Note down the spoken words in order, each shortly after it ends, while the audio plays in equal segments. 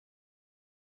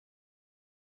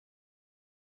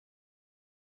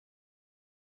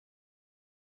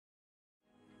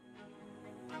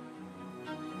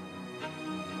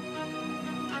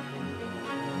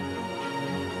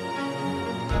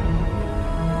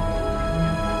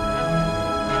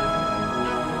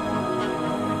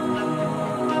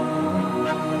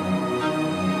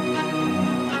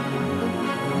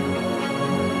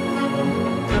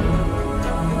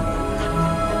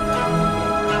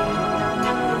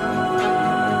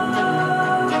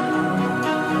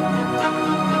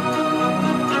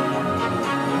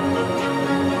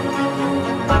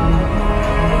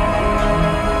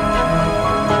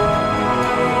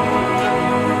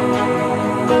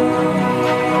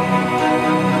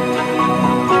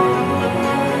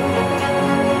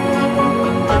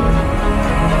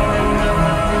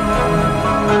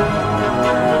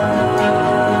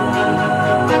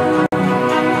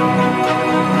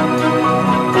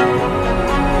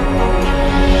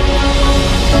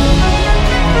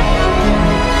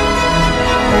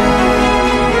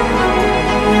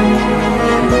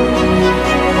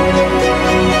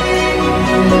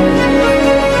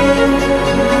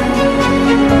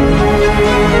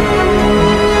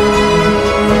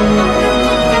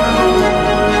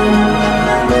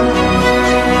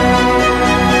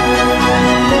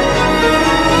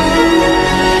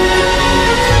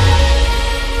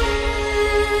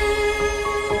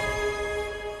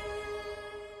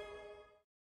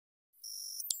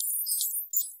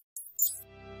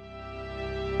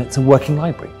It's a working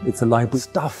library. It's a library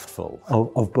stuffed full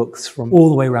of books from all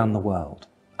the way around the world.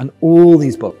 And all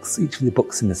these books, each of the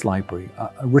books in this library,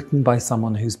 are written by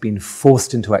someone who's been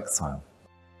forced into exile.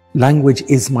 Language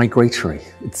is migratory.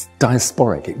 It's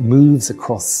diasporic. It moves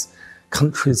across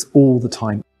countries all the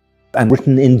time. And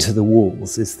written into the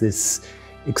walls is this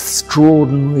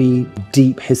extraordinary,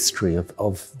 deep history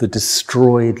of the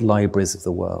destroyed libraries of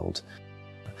the world.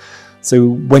 So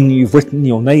when you've written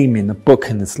your name in a book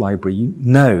in this library, you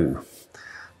know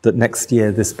that next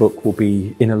year this book will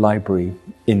be in a library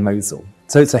in Mosul.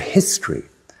 So it's a history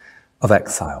of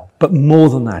exile. But more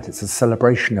than that, it's a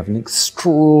celebration of an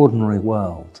extraordinary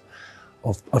world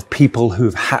of people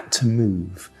who've had to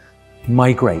move,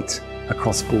 migrate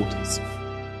across borders.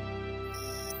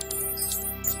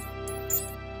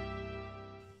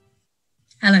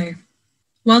 Hello,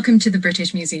 welcome to the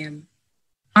British Museum.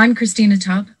 I'm Christina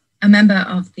Tubb, a member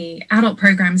of the adult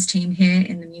programs team here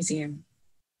in the museum.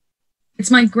 It's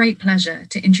my great pleasure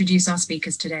to introduce our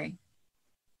speakers today.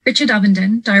 Richard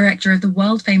Ovenden, director of the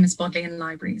world-famous Bodleian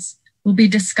Libraries, will be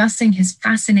discussing his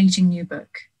fascinating new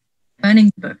book,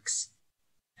 Burning Books,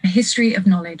 A History of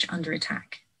Knowledge Under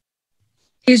Attack.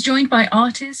 He is joined by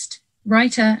artist,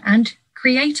 writer, and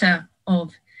creator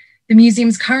of the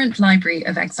museum's current Library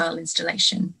of Exile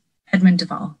installation, Edmund de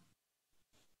Waal.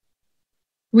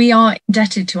 We are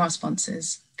indebted to our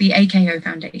sponsors, the AKO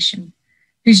Foundation,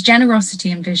 whose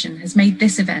generosity and vision has made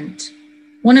this event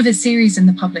one of a series in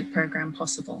the public program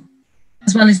possible,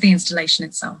 as well as the installation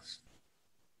itself.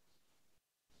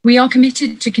 We are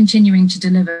committed to continuing to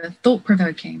deliver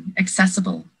thought-provoking,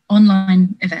 accessible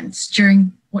online events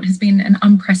during what has been an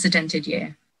unprecedented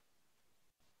year.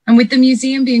 And with the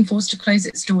museum being forced to close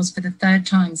its doors for the third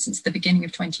time since the beginning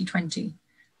of 2020,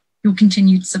 your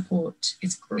continued support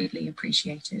is greatly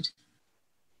appreciated.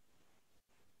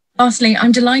 Lastly,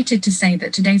 I'm delighted to say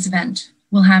that today's event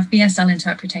will have BSL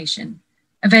interpretation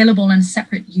available on a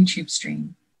separate YouTube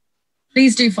stream.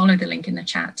 Please do follow the link in the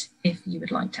chat if you would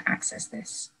like to access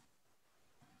this.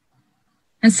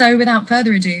 And so without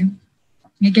further ado,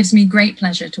 it gives me great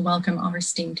pleasure to welcome our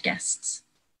esteemed guests.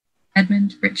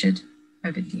 Edmund, Richard,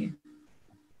 over to you.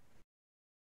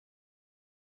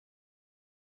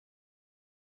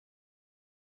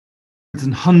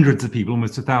 And hundreds of people,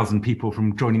 almost 1,000 people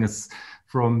joining us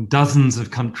from dozens of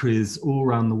countries all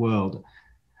around the world.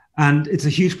 And it's a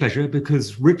huge pleasure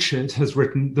because Richard has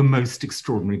written the most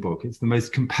extraordinary book. It's the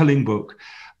most compelling book,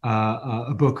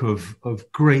 a book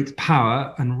of great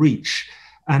power and reach.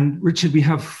 And Richard, we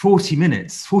have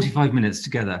 45 minutes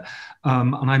together.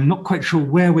 And I'm not quite sure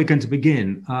where we're going to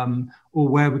begin or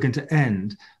where we're going to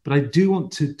end. But I do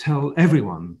want to tell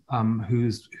everyone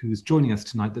who's joining us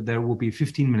tonight that there will be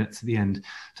 15 minutes at the end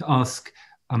to ask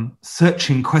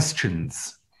searching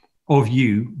questions of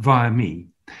you via me.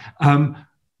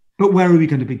 But where are we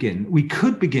going to begin? We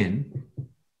could begin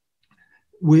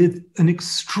with an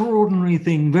extraordinary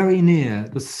thing very near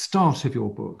the start of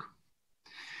your book,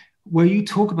 where you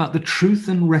talk about the Truth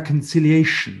and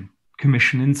Reconciliation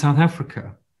Commission in South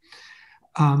Africa.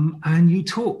 And you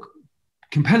talk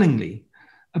compellingly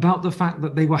about the fact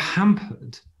that they were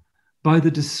hampered by the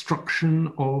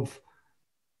destruction of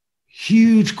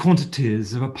huge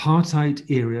quantities of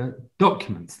apartheid-era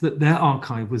documents, that their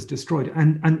archive was destroyed.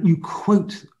 And you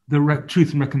quote the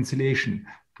Truth and Reconciliation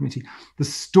Committee. The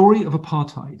story of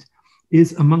apartheid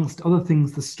is, amongst other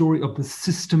things, the story of the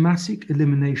systematic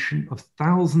elimination of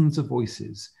thousands of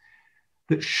voices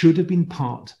that should have been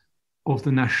part of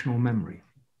the national memory.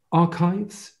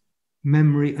 Archives,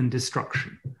 memory, and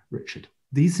destruction, Richard.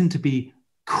 These seem to be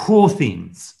core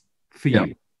themes for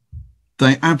you.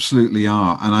 They absolutely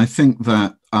are. And I think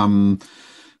that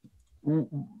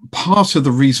part of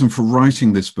the reason for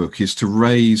writing this book is to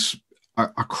raise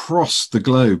across the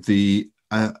globe the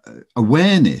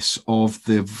awareness of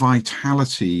the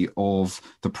vitality of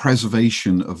the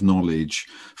preservation of knowledge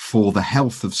for the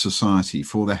health of society,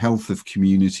 for the health of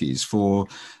communities, for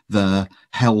the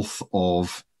health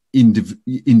of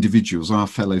individuals, our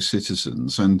fellow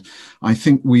citizens. And I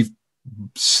think we've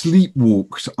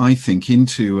sleepwalked, I think,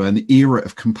 into an era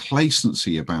of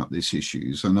complacency about these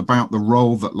issues and about the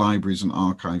role that libraries and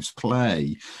archives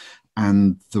play,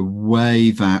 and the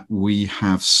way that we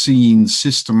have seen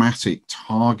systematic,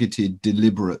 targeted,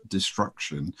 deliberate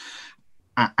destruction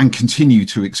and continue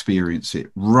to experience it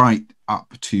right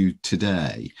up to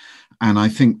today. And I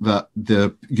think that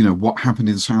what happened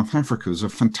in South Africa is a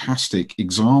fantastic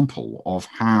example of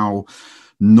how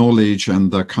knowledge and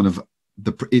the kind of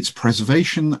its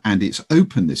preservation and its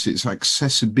openness, its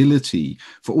accessibility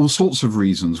for all sorts of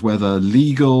reasons, whether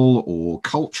legal or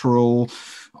cultural,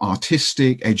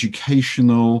 artistic,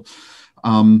 educational,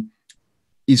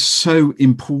 is so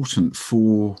important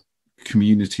for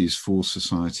communities, for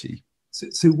society.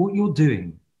 So what you're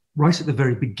doing right at the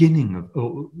very beginning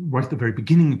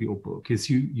of your book is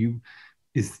you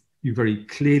very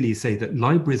clearly say that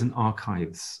libraries and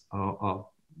archives are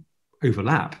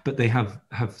overlap, but they have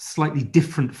slightly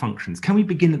different functions. Can we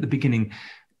begin at the beginning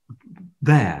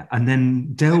there and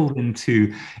then delve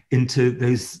into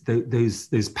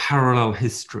those parallel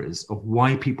histories of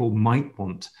why people might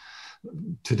want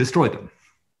to destroy them?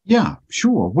 Yeah,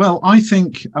 sure. Well, I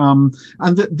think, and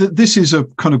this is a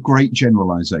kind of great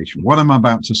generalization. What I'm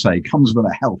about to say comes with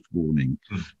a health warning.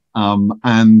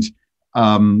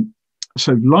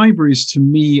 So libraries to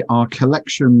me are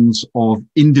collections of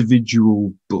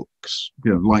individual books,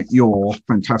 you know, like your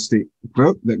fantastic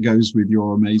book that goes with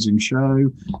your amazing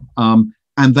show.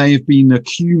 And they have been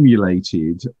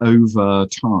accumulated over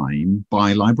time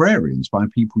by librarians, by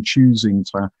people choosing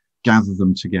to gather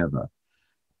them together.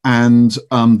 And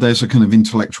there's a kind of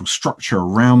intellectual structure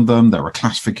around them. There are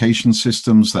classification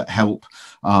systems that help,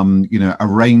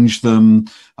 arrange them.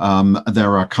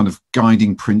 There are kind of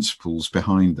guiding principles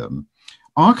behind them.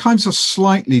 Archives are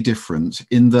slightly different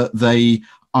in that they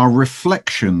are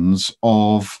reflections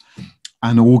of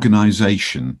an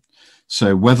organization.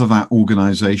 So whether that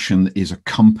organization is a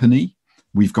company,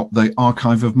 we've got the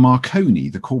Archive of Marconi,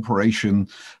 the corporation,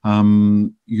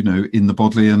 in the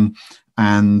Bodleian.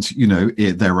 And,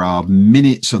 there are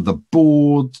minutes of the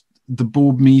board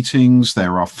meetings,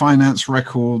 there are finance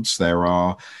records, there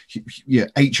are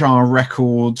HR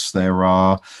records, there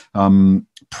are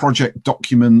project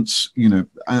documents,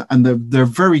 and they're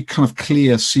very kind of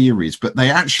clear series, but they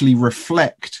actually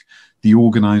reflect the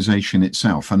organization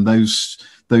itself. And those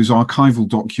archival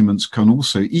documents can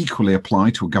also equally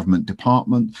apply to a government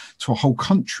department, to a whole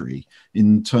country,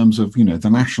 in terms of, the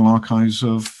National Archives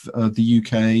of the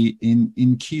UK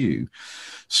in Kew.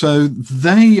 So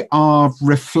they are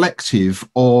reflective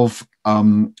of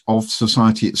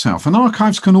society itself. And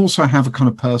archives can also have a kind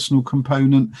of personal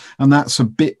component, and that's a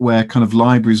bit where kind of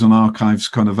libraries and archives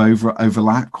kind of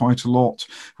overlap quite a lot,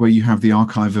 where you have the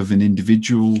archive of an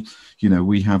individual.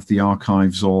 We have the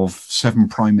archives of 7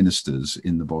 prime ministers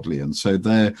in the Bodleian. So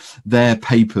their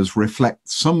papers reflect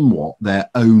somewhat their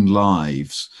own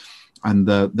lives. And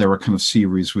there are kind of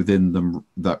series within them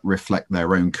that reflect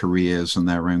their own careers and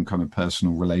their own kind of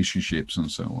personal relationships and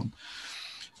so on.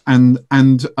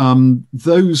 And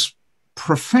those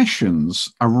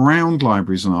professions around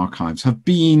libraries and archives have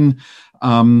been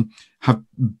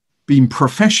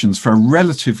professions for a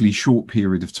relatively short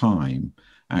period of time,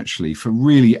 actually, for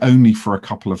really only for a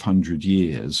couple of 100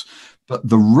 years. But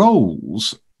the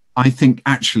roles, I think,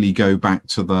 actually go back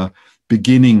to the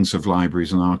beginnings of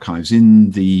libraries and archives in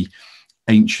the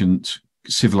ancient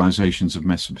civilizations of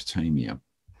Mesopotamia.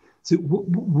 So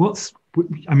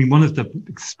one of the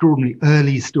extraordinary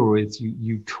early stories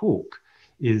you talk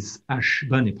is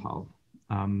Ashburnipal.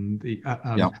 And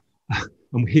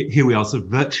here we are, sort of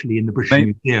virtually in the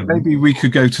British Museum. Maybe we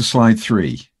could go to slide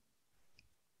 3.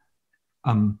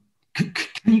 Can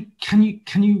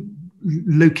you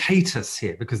locate us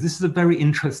here, because this is a very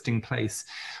interesting place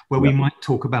where we might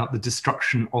talk about the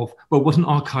destruction of, what an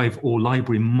archive or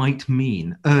library might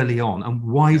mean early on and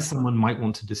why someone might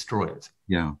want to destroy it.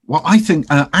 Yeah, well, I think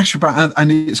Ashurban,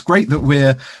 and it's great that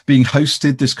we're being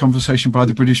hosted this conversation by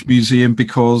the British Museum,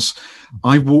 because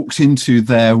I walked into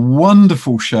their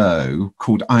wonderful show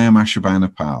called I Am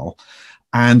Ashurbanipal.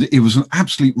 And it was an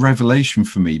absolute revelation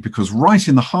for me, because right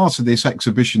in the heart of this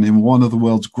exhibition, in one of the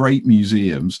world's great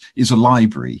museums, is a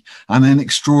library, and an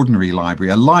extraordinary library,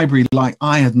 a library like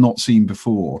I had not seen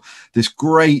before. This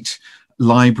great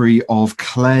library of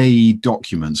clay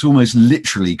documents, almost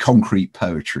literally concrete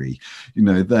poetry.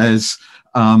 There's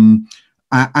and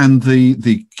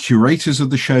the curators of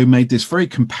the show made this very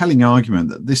compelling argument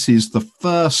that this is the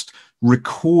first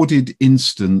recorded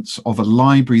instance of a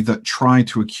library that tried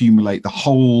to accumulate the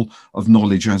whole of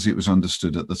knowledge as it was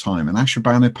understood at the time. And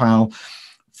Ashurbanipal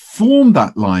formed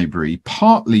that library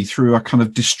partly through a kind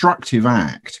of destructive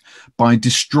act by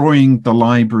destroying the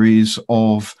libraries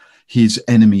of his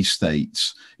enemy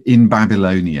states in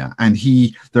Babylonia. And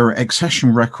there are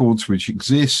accession records which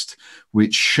exist,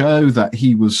 which show that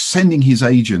he was sending his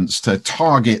agents to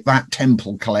target that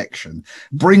temple collection,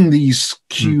 bring these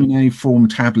cuneiform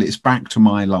tablets back to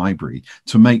my library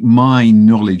to make my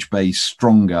knowledge base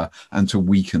stronger and to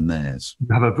weaken theirs. You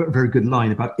have a very good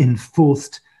line about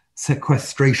enforced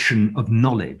sequestration of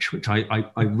knowledge, which I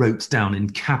wrote down in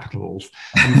capitals.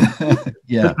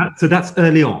 Yeah. So that's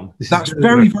early on. That's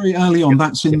very, very early on.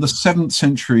 That's in the 7th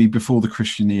century before the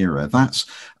Christian era. That's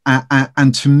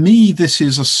and to me, this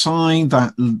is a sign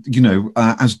that,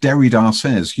 as Derrida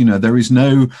says, there is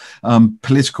no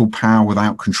political power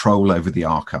without control over the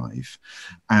archive.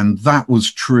 And that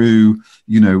was true,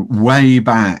 way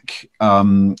back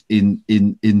in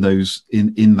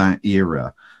that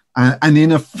era. And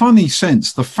in a funny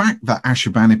sense, the fact that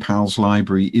Ashurbanipal's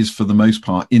library is, for the most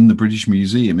part, in the British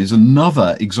Museum is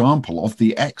another example of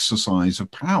the exercise of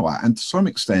power, and to some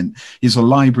extent is a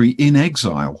library in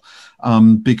exile,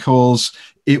 because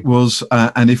it was.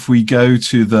 And if we go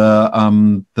to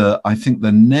I think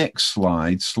the next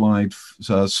slide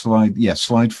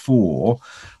 4,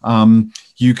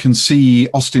 you can see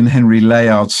Austin Henry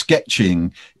Layard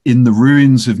sketching in the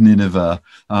ruins of Nineveh,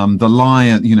 the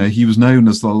lion, he was known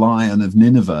as the Lion of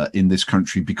Nineveh in this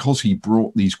country because he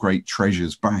brought these great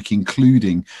treasures back,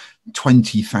 including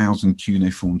 20,000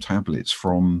 cuneiform tablets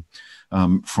from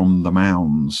the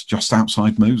mounds just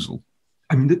outside Mosul.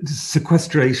 I mean, the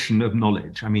sequestration of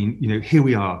knowledge. I mean, here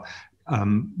we are,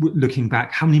 looking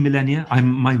back, how many millennia?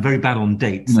 I'm very bad on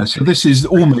dates. So this is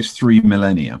almost 3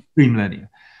 millennia. 3 millennia.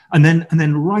 And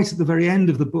then right at the very end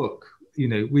of the book,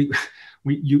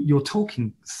 you're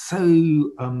talking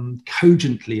so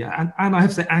cogently and I have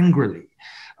to say angrily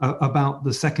about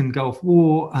the Second Gulf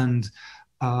War and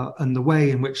the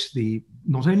way in which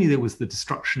not only there was the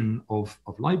destruction of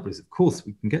libraries, of course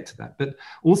we can get to that, but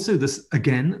also this,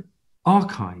 again,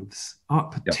 archives,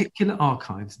 particular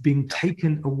archives being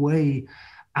taken away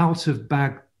out of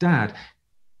Baghdad.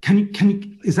 Can you?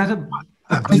 Is that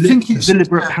I think it's a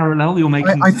deliberate parallel you're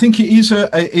making? I think it is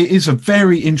a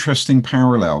very interesting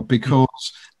parallel because,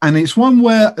 and it's one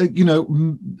where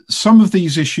some of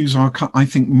these issues are, I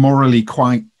think, morally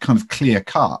quite kind of clear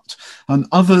cut, and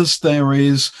others there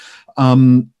is. They're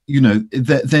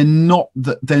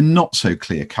not so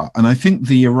clear cut, and I think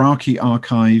the Iraqi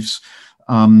archives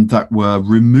that were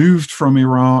removed from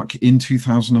Iraq in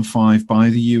 2005 by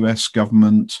the US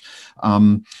government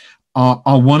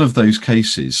are one of those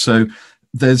cases. So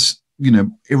there's,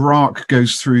 Iraq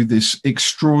goes through this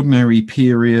extraordinary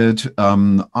period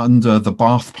under the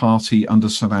Ba'ath Party, under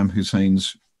Saddam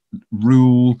Hussein's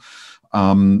rule,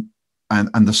 and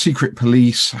the secret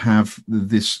police have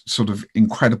this sort of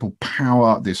incredible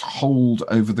power, this hold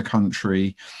over the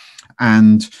country.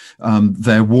 And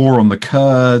their war on the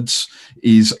Kurds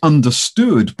is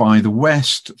understood by the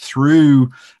West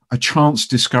through a chance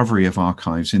discovery of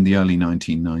archives in the early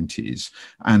 1990s.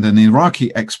 And an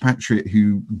Iraqi expatriate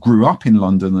who grew up in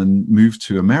London and moved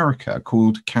to America,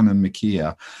 called Canan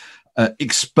Makia,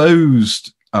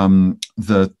 exposed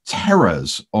the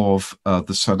terrors of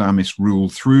the Saddamist rule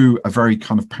through a very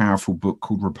kind of powerful book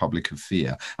called Republic of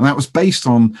Fear. And that was based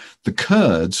on the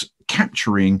Kurds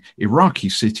capturing Iraqi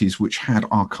cities which had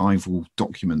archival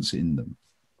documents in them.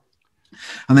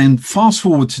 And then fast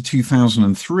forward to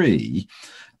 2003,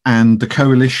 and the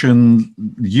coalition,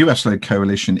 the US-led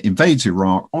coalition, invades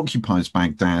Iraq, occupies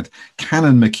Baghdad.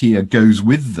 Canan Makia goes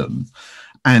with them,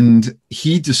 and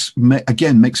he just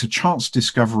again makes a chance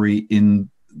discovery in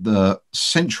the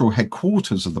central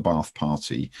headquarters of the Ba'ath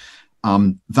Party,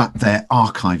 that their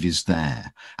archive is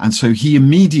there. And so he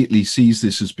immediately sees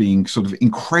this as being sort of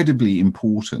incredibly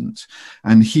important.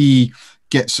 And he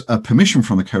gets a permission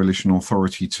from the coalition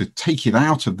authority to take it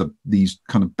out of these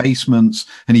kind of basements,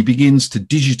 and he begins to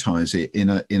digitize it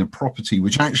in a property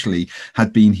which actually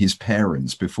had been his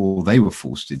parents before they were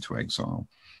forced into exile.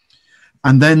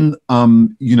 And then,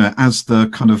 as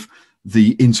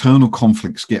the internal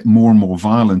conflicts get more and more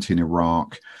violent in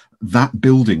Iraq, that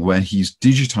building where he's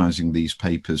digitizing these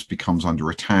papers becomes under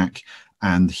attack,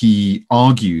 and he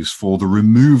argues for the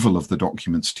removal of the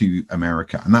documents to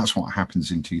America. And that's what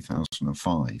happens in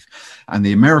 2005. And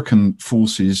the American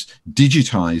forces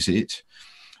digitize it,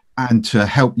 and to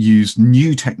help use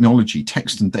new technology,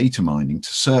 text and data mining,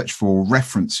 to search for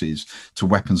references to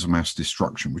weapons of mass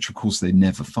destruction, which of course they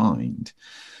never find.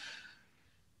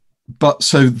 But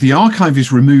so the archive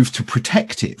is removed to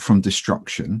protect it from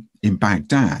destruction in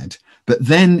Baghdad, but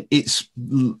then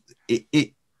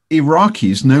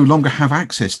Iraqis no longer have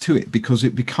access to it because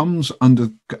it becomes under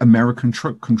American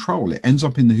control. It ends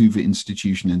up in the Hoover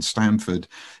Institution in Stanford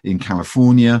in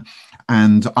California.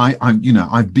 And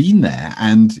I've been there,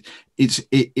 and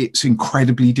it's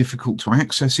incredibly difficult to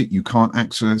access it. You can't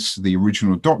access the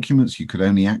original documents. You could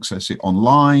only access it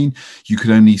online. You could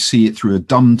only see it through a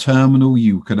dumb terminal.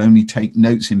 You could only take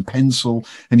notes in pencil,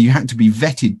 and you had to be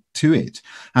vetted to it.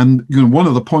 And one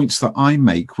of the points that I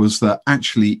make was that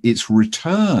actually its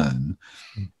return,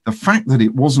 the fact that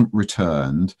it wasn't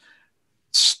returned,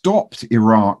 stopped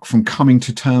Iraq from coming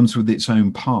to terms with its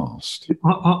own past.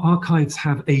 Archives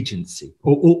have agency,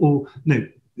 or no,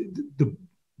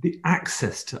 the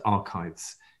access to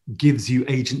archives gives you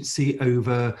agency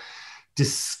over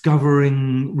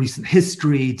discovering recent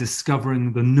history,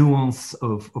 discovering the nuance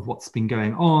of what's been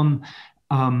going on,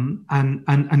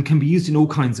 and can be used in all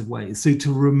kinds of ways. So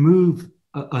to remove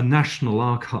a national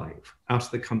archive out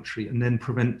of the country and then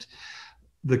prevent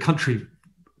the country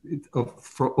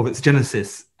of its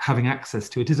genesis having access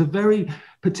to it is a very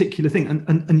particular thing.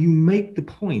 And you make the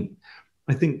point,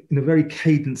 I think, in a very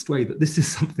cadenced way, that this is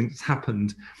something that's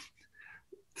happened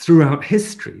throughout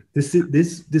history. This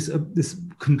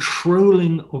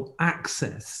controlling of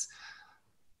access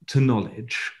to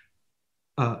knowledge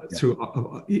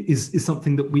through is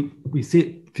something that we see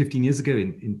it 15 years ago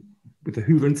with the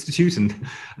Hoover Institute,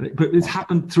 but it's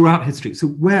happened throughout history. So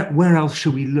where else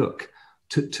should we look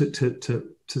to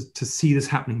see this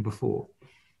happening before?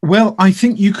 Well, I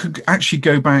think you could actually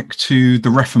go back to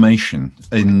the Reformation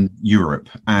in Europe,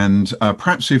 and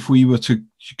perhaps if we were to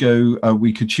go,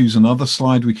 we could choose another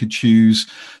slide. We could choose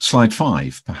slide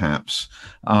 5, perhaps.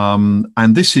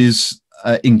 And this is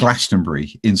in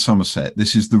Glastonbury in Somerset.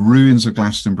 This is the ruins of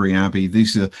Glastonbury Abbey.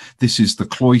 This is the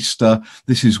cloister.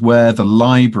 This is where the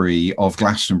library of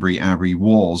Glastonbury Abbey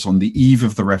was on the eve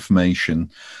of the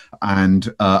Reformation,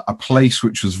 and a place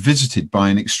which was visited by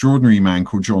an extraordinary man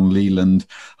called John Leland,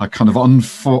 a kind of an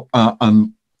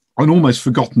almost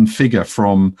forgotten figure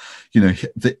from,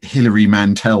 the Hilary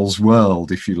Mantel's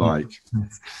world, if you like.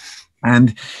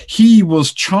 And he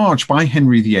was charged by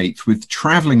Henry VIII with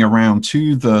traveling around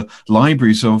to the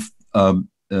libraries of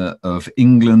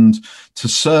England to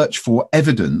search for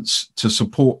evidence to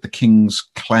support the king's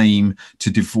claim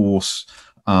to divorce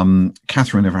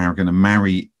Catherine of Aragon and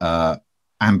marry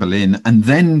Anne Boleyn, and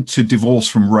then to divorce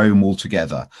from Rome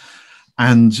altogether.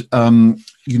 And,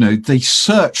 they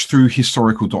searched through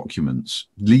historical documents.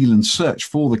 Leland searched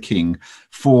for the king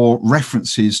for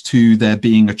references to there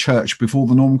being a church before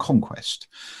the Norman conquest,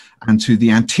 and to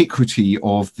the antiquity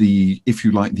of the, if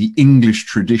you like, the English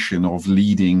tradition of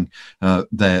leading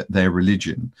their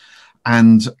religion.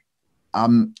 And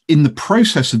in the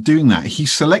process of doing that, he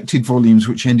selected volumes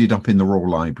which ended up in the Royal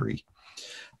Library.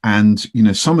 And,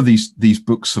 some of these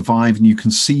books survive, and you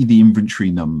can see the inventory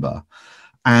number.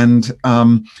 And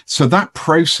so that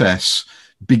process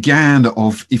began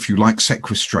of, if you like,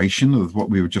 sequestration of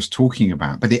what we were just talking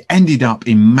about, but it ended up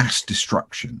in mass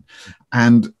destruction.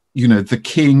 And, the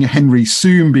king, Henry,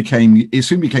 soon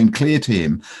became clear to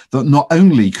him that not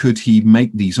only could he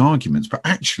make these arguments, but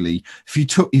actually,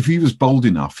 if he was bold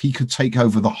enough, he could take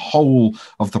over the whole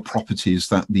of the properties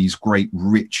that these great,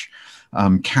 rich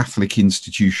Catholic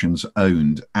institutions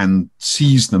owned and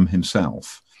seize them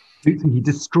himself. He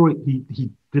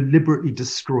deliberately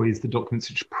destroys the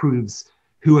documents, which proves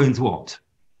who owns what.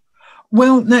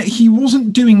 Well, no, he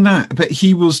wasn't doing that, but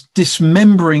he was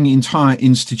dismembering entire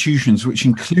institutions, which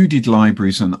included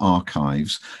libraries and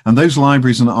archives. And those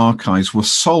libraries and archives were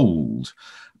sold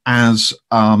as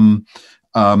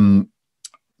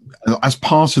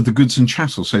part of the goods and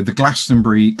chattels. So the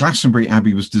Glastonbury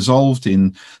Abbey was dissolved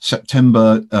in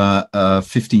September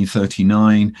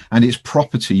 1539, and its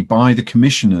property by the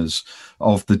commissioners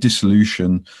of the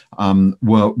dissolution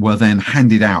were then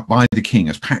handed out by the king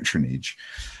as patronage.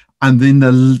 And then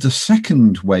the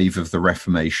second wave of the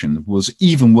Reformation was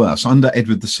even worse. Under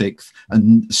Edward VI, a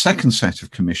second set of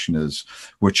commissioners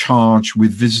were charged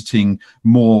with visiting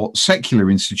more secular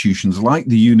institutions like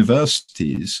the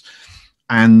universities,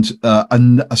 and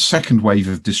a second wave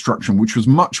of destruction, which was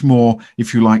much more,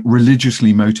 if you like,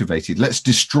 religiously motivated. Let's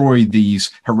destroy these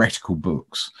heretical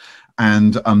books.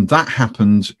 And that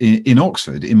happened in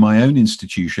Oxford, in my own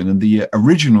institution. And the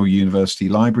original university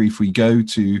library, if we go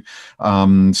to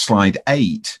slide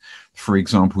 8, for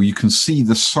example, you can see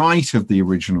the site of the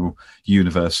original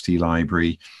university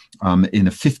library in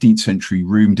a 15th century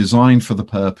room designed for the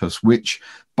purpose, which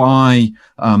by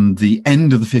the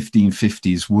end of the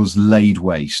 1550s was laid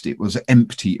waste. It was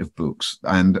empty of books.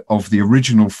 And of the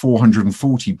original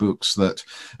 440 books that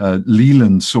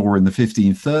Leland saw in the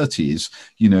 1530s,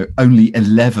 only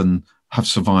 11 have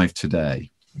survived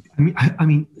today. I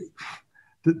mean,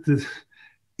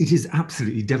 it is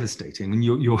absolutely devastating. And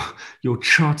your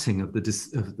charting of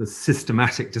the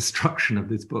systematic destruction of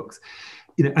these books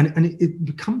and it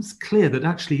becomes clear that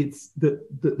actually it's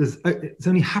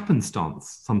only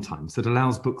happenstance sometimes that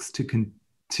allows books to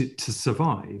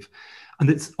survive, and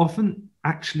it's often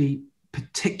actually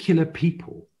particular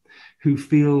people who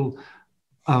feel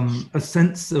a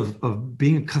sense of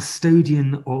being a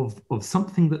custodian of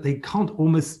something that they can't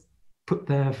almost put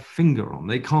their finger on.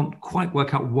 They can't quite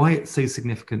work out why it's so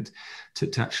significant to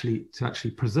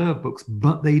actually preserve books,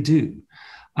 but they do.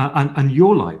 And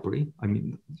your library, I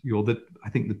mean, you're I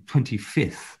think the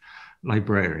 25th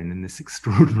librarian in this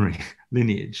extraordinary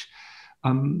lineage.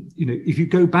 If you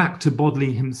go back to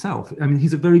Bodley himself, I mean,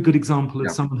 he's a very good example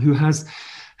of someone who has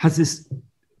this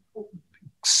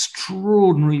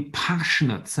extraordinary,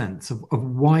 passionate sense of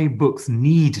why books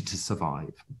need to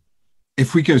survive.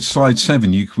 If we go to slide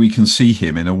 7, we can see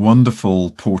him in a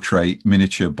wonderful portrait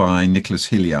miniature by Nicholas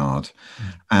Hilliard,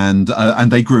 and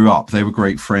they grew up. They were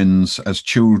great friends as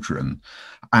children,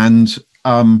 and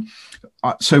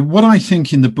so what I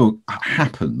think in the book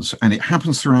happens, and it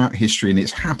happens throughout history, and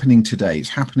it's happening today, it's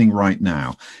happening right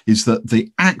now, is that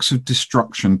the acts of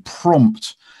destruction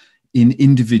prompt in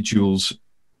individuals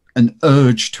an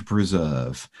urge to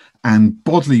preserve. And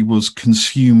Bodley was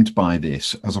consumed by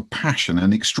this as a passion,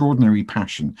 an extraordinary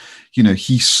passion. He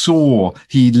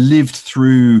lived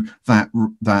through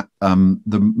the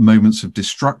moments of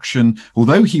destruction.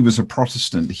 Although he was a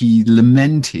Protestant, he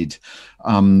lamented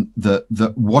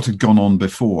that what had gone on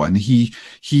before, and he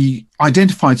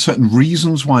identified certain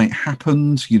reasons why it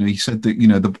happened. He said that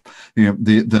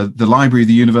the Library of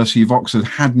the University of Oxford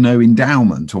had no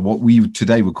endowment, or what we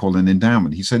today would call an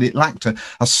endowment. He said it lacked a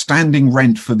standing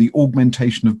rent for the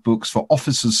augmentation of books, for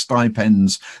officers'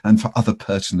 stipends, and for other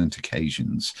pertinent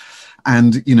occasions.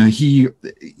 And he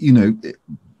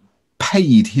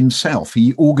paid himself.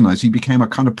 He organized, he became a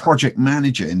kind of project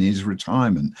manager in his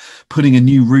retirement, putting a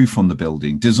new roof on the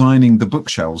building, designing the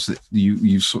bookshelves that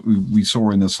we saw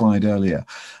in the slide earlier,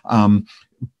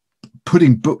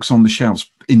 putting books on the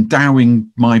shelves,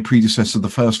 endowing my predecessor, the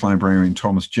first librarian,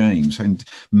 Thomas James, and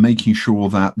making sure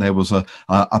that there was a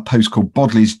post called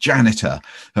Bodley's janitor.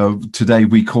 Today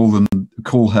we call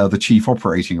her the chief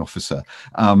operating officer,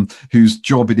 whose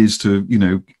job it is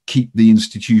to keep the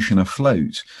institution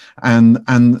afloat.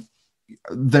 And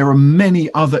there are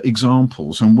many other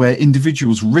examples, and where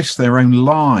individuals risk their own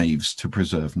lives to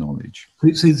preserve knowledge.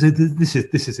 So this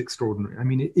is extraordinary. I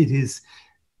mean, it is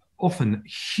often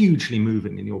hugely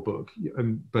moving in your book,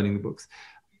 Burning the Books,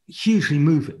 hugely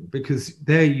moving, because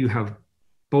there you have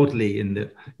Bodley in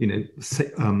the,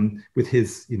 with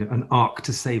his, an arc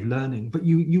to save learning, but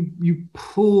you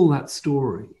pull that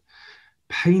story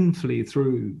painfully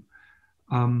through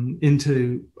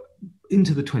into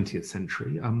the 20th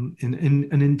century, and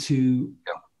into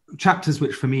chapters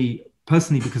which, for me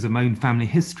personally, because of my own family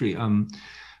history,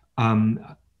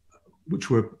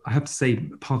 which were, I have to say,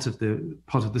 part of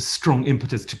the strong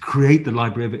impetus to create the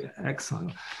Library of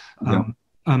Exile,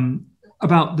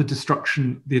 about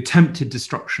the attempted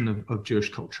destruction of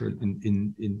Jewish culture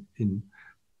in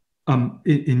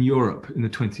Europe in the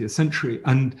 20th century.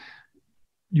 And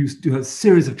you do a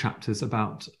series of chapters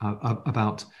about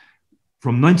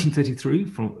from 1933,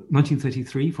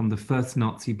 from the first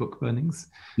Nazi book burnings,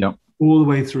 all the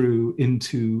way through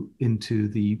into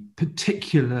the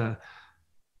particular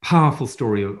powerful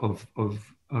story of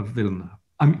Vilna.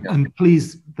 And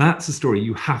please, that's a story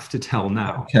you have to tell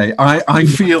now. Okay, I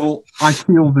feel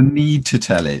the need to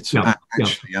tell it,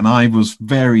 actually, and I was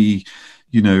very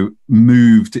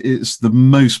moved. It's the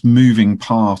most moving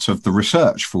part of the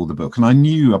research for the book, and I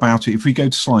knew about it. If we go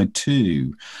to slide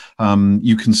 2,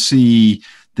 you can see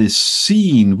this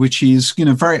scene, which is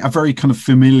a very kind of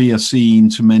familiar scene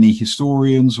to many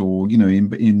historians, or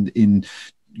in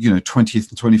 20th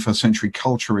and 21st century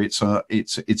culture. It's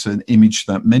an image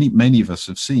that many of us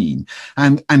have seen,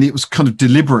 and it was kind of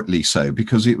deliberately so,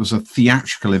 because it was a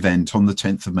theatrical event on the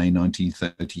 10th of May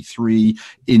 1933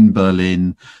 in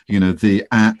Berlin. The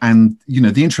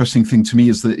interesting thing to me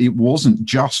is that it wasn't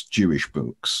just Jewish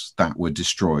books that were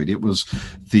destroyed. It was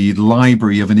the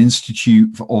library of an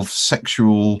institute of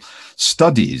sexual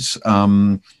studies,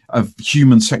 of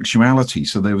human sexuality.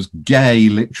 So there was gay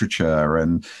literature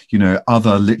and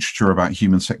other literature about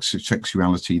human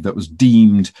sexuality that was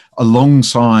deemed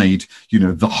alongside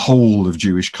the whole of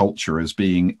Jewish culture as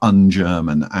being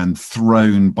un-German, and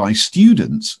thrown by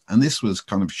students. And this was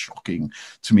kind of shocking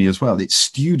to me as well. It's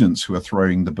students who are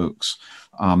throwing the books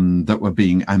that were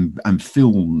being and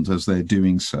filmed as they're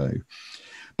doing so.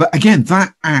 But again,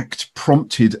 that act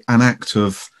prompted an act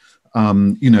of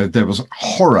there was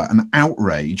horror and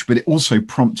outrage, but it also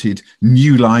prompted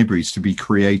new libraries to be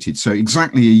created. So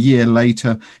exactly a year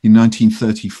later, in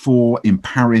 1934, in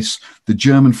Paris, the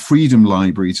German Freedom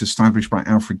Libraries, established by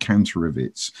Alfred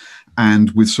Kantorowicz,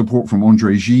 and with support from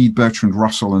André Gide, Bertrand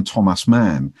Russell, and Thomas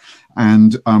Mann.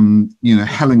 And,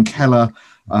 Helen Keller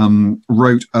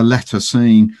wrote a letter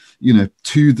saying,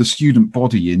 to the student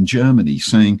body in Germany,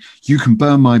 saying, you can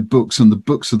burn my books and the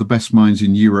books of the best minds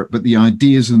in Europe, but the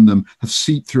ideas in them have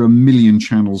seeped through a million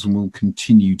channels and will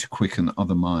continue to quicken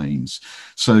other minds.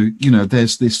 So,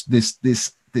 there's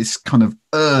this kind of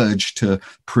urge to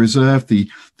preserve the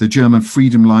German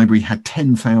Freedom Library had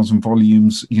 10,000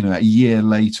 volumes. A year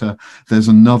later, there's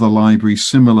another library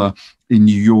similar in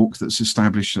New York that's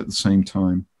established at the same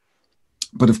time.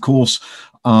 But of course,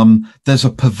 there's a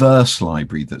perverse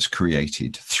library that's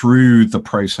created through the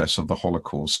process of the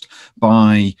Holocaust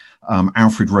by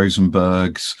Alfred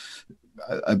Rosenberg's,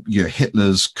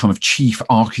 Hitler's kind of chief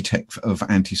architect of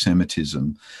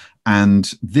anti-Semitism.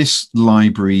 And this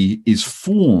library is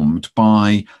formed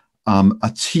by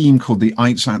a team called the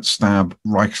Einsatzstab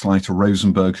Reichsleiter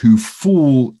Rosenberg, who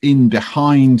fall in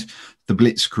behind the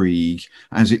Blitzkrieg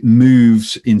as it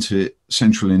moves into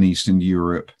Central and Eastern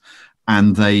Europe.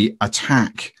 And they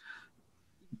attack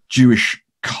Jewish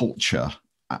culture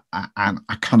and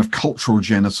a kind of cultural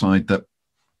genocide that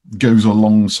goes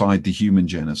alongside the human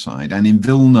genocide. And in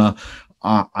Vilna,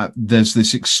 there's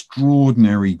this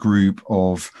extraordinary group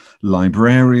of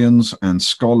librarians and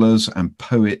scholars and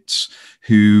poets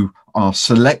who are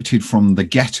selected from the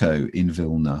ghetto in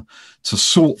Vilna to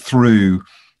sort through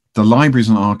the libraries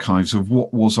and archives of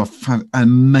what was an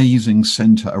amazing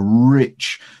center, a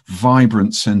rich,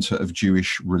 vibrant center of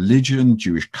Jewish religion,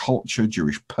 Jewish culture,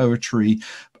 Jewish poetry,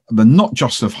 but not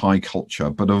just of high culture,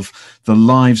 but of the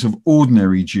lives of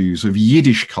ordinary Jews, of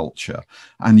Yiddish culture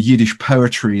and Yiddish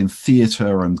poetry and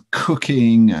theater and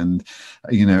cooking. And,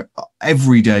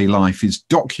 everyday life is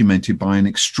documented by an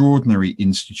extraordinary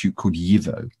institute called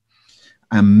YIVO.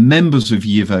 And members of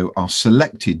YIVO are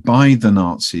selected by the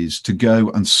Nazis to go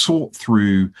and sort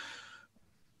through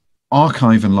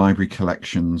archive and library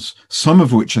collections, some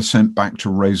of which are sent back to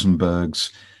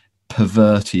Rosenberg's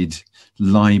perverted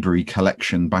library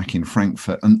collection back in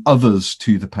Frankfurt, and others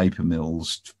to the paper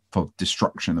mills for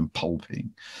destruction and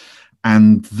pulping.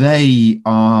 And they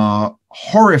are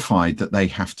horrified that they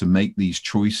have to make these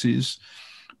choices,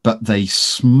 but they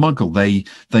smuggle, they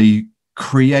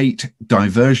create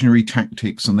diversionary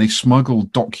tactics, and they smuggle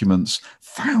documents,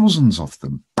 thousands of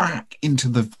them, back into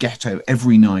the ghetto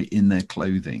every night in their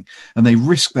clothing. And they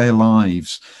risk their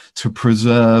lives to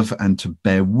preserve and to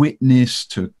bear witness,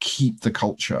 to keep the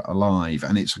culture alive.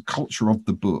 And it's a culture of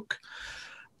the book.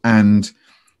 And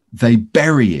they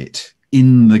bury it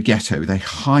in the ghetto. They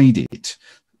hide it.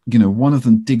 One of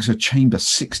them digs a chamber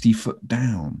 60 foot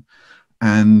down.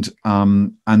 And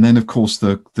then, of course,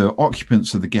 the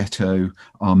occupants of the ghetto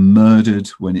are murdered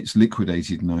when it's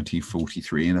liquidated in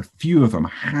 1943, and a few of them, a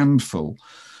handful,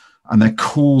 and they're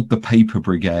called the Paper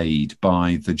Brigade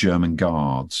by the German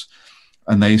guards.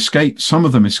 And they escape. Some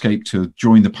of them escape to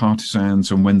join the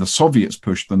partisans. And when the Soviets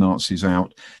push the Nazis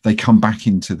out, they come back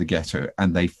into the ghetto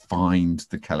and they find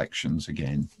the collections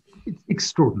again. It's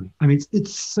extraordinary. I mean,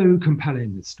 it's so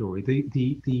compelling, this story.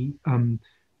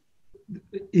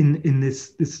 In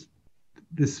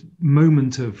this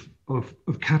moment of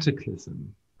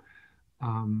cataclysm,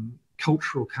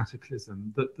 cultural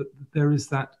cataclysm, that there is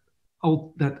that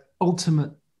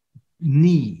ultimate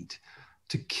need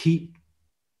to keep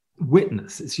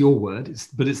witness. It's your word,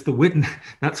 but it's the witness.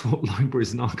 That's what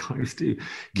libraries and archives do.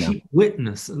 Keep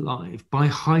witness alive by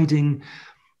hiding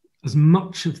as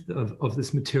much of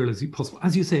this material as possible,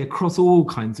 as you say, across all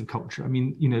kinds of culture. I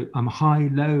mean, high,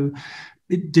 low.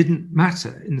 It didn't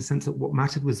matter, in the sense that what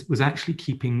mattered was actually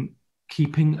keeping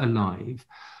alive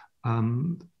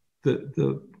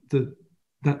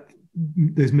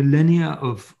those millennia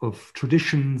of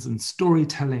traditions and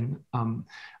storytelling, and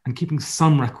keeping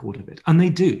some record of it. And they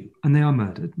do, and they are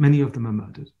murdered. Many of them are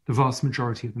murdered. The vast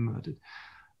majority of them murdered.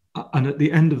 And at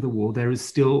the end of the war, there is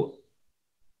still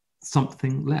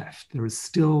something left. There is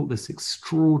still this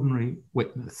extraordinary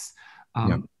witness.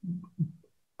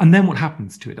 And then what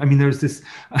happens to it? I mean, there's this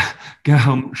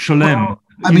Gerhard Scholem.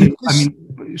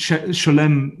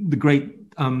 Scholem, the great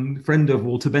friend of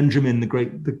Walter Benjamin, the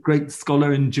great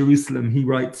scholar in Jerusalem. He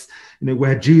writes,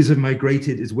 where Jews have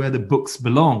migrated is where the books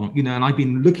belong. And I've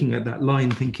been looking at that line,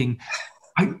 thinking,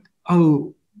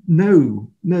 no,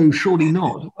 surely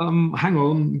not. Hang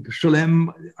on,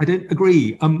 Scholem, I don't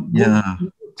agree.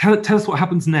 Tell us what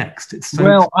happens next. It's so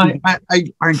well. I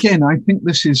think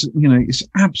this is, it's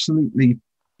absolutely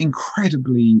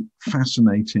incredibly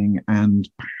fascinating and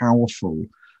powerful.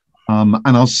 And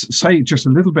I'll say just a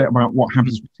little bit about what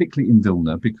happens, particularly in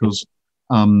Vilna, because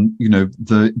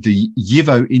the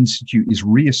YIVO Institute is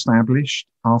re-established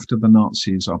after the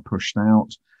Nazis are pushed out,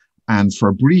 and for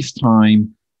a brief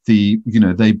time, they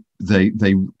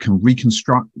can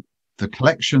reconstruct the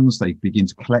collections. They begin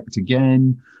to collect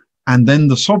again, and then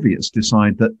the Soviets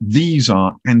decide that these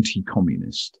are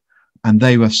anti-communist, and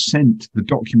they were sent. The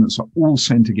documents are all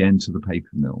sent again to the paper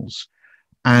mills,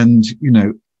 and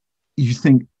you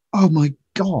think, oh my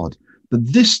God. But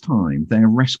this time they're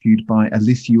rescued by a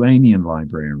Lithuanian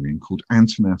librarian called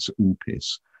Antanas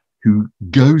Ulpis, who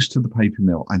goes to the paper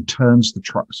mill and turns the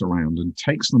trucks around and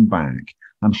takes them back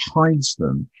and hides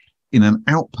them in an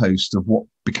outpost of what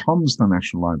becomes the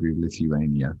National Library of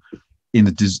Lithuania, in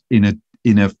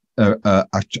a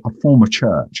former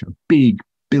church, a big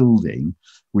building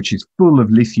which is full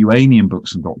of Lithuanian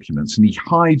books and documents, and he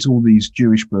hides all these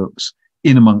Jewish books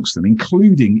in amongst them,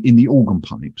 including in the organ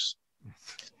pipes.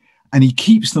 And he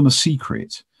keeps them a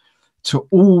secret to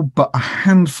all but a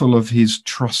handful of his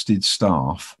trusted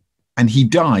staff. And he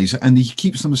dies, and he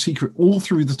keeps them a secret all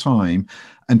through the time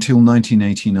until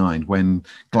 1989, when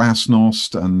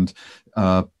Glasnost and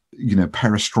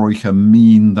Perestroika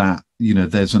mean that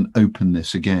there's an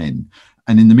openness again.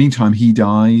 And in the meantime, he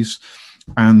dies,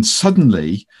 and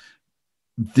suddenly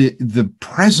the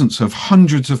presence of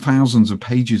hundreds of thousands of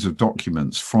pages of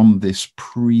documents from this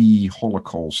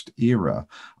pre-Holocaust era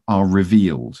are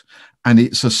revealed, and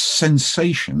it's a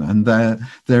sensation. And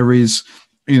there is,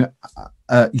 the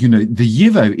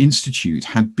YIVO Institute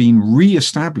had been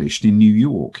re-established in New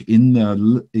York in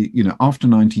after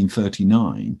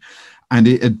 1939, and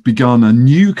it had begun a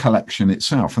new collection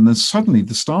itself. And then suddenly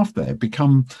the staff there it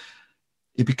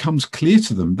becomes clear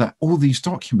to them that all these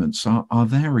documents are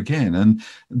there again. And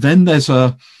then there's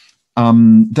a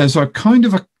kind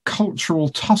of a cultural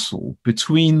tussle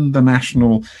between the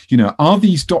national, are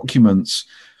these documents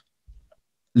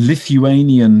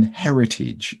Lithuanian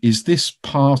heritage? Is this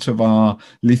part of our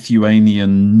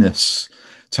Lithuanianness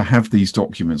to have these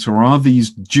documents? Or are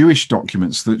these Jewish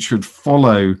documents that should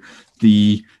follow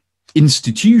the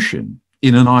institution?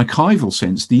 In an archival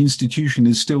sense, the institution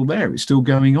is still there. It's still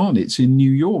going on. It's in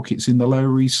New York. It's in the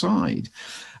Lower East Side.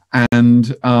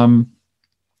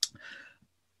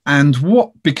 And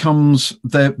what becomes,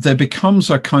 there becomes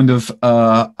a kind of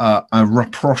a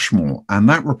rapprochement, and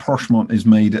that rapprochement is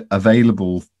made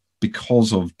available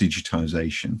because of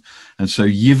digitization. And so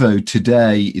YIVO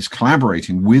today is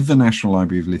collaborating with the National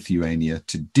Library of Lithuania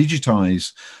to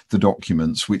digitize the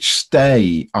documents, which are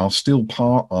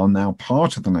now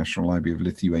part of the National Library of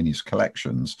Lithuania's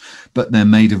collections, but they're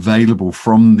made available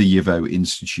from the YIVO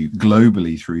Institute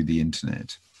globally through the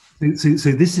internet.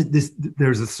 So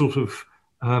there's a sort of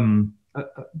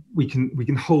we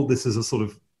can hold this as a sort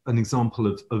of an example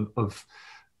of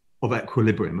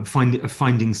equilibrium, of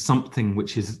finding something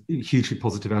which is hugely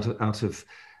positive out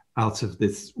of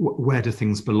this. Where do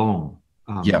things belong?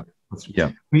 Yeah.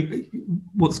 I mean,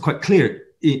 what's quite clear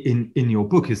in your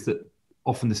book is that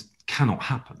often this cannot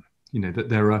happen. That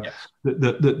there are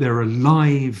that there are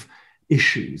live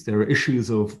issues. There are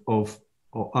issues of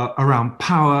around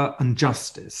power and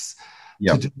justice.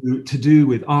 Yep. To do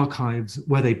with archives,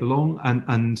 where they belong,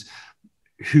 and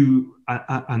who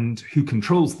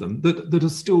controls them, that are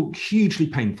still hugely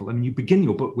painful. I mean, you begin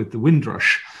your book with the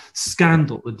Windrush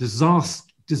scandal, the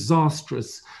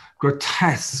disastrous,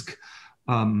 grotesque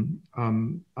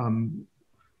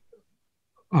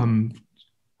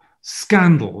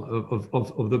scandal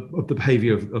of the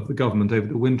behaviour of the government over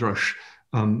the Windrush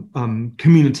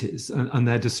communities and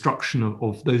their destruction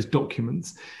of those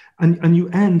documents, and you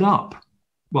end up,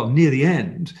 well, near the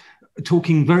end,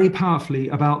 talking very powerfully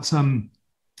about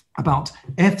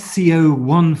FCO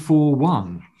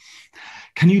 141.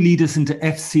 Can you lead us into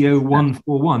FCO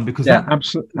 141? Because that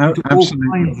absolutely, all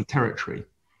kinds of territory.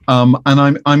 And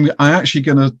I'm actually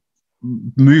going to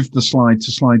move the slide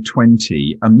to slide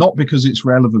 20, and not because it's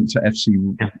relevant to FC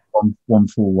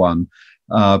 141,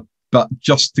 but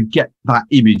just to get that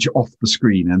image off the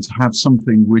screen and to have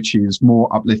something which is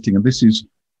more uplifting. And this is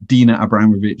Dina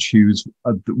Abramovich, who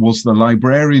was the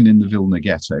librarian in the Vilna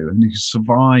ghetto and who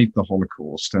survived the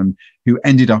Holocaust and who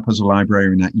ended up as a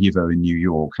librarian at YIVO in New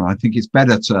York. And I think it's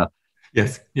better to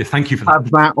thank you for have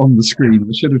that on the screen.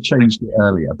 I should have changed it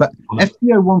earlier. But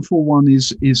FCO 141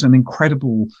 is an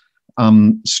incredible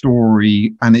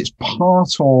story, and it's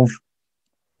part of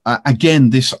again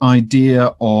this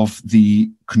idea of the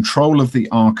control of the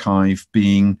archive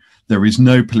being, there is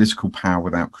no political power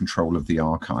without control of the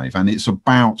archive. And it's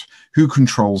about who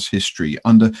controls history,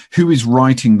 under who is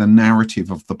writing the narrative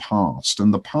of the past.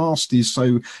 And the past is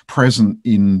so present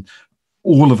in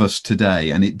all of us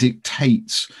today, and it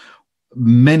dictates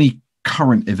many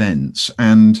current events.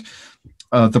 And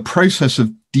the process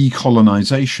of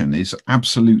decolonization is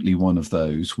absolutely one of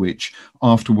those, which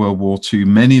after World War II,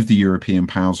 many of the European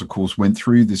powers, of course, went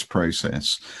through this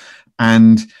process.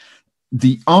 And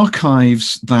the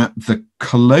archives that the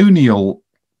colonial,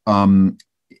 the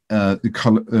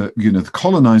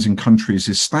colonizing countries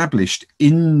established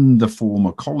in the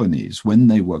former colonies, when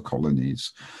they were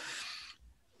colonies,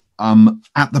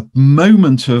 at the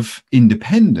moment of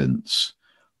independence,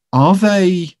 are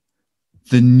they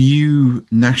the new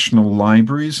national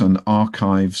libraries and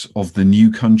archives of the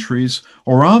new countries,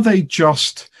 or are they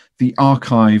just the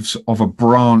archives of a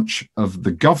branch of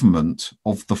the government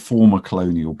of the former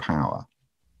colonial power?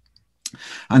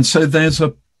 And so there's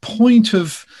a point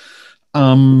of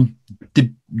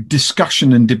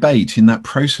discussion and debate in that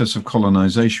process of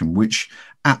colonization, which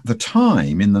at the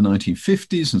time in the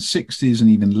 1950s and 60s and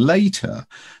even later,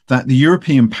 that the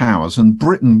European powers, and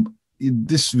Britain,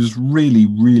 this was really,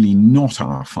 really not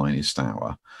our finest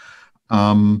hour,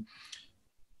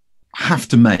 have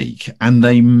to make, and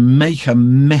they make a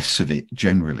mess of it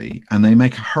generally, and they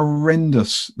make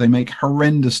horrendous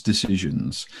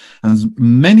decisions, and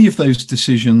many of those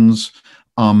decisions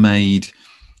are made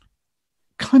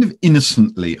kind of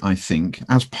innocently, I think,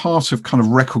 as part of kind of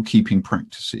record keeping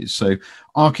practices. So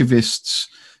archivists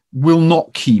will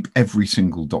not keep every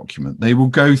single document. They will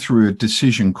go through a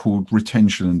decision called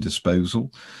retention and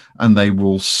disposal, and they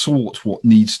will sort what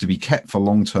needs to be kept for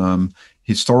long-term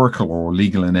historical or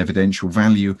legal and evidential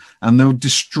value, and they'll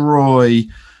destroy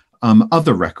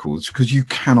other records because you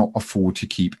cannot afford to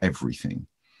keep everything.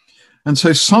 And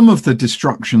so some of the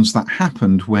destructions that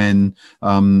happened when,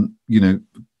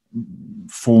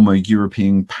 former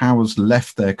European powers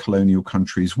left their colonial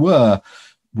countries were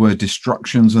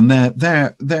destructions, and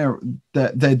they're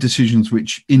decisions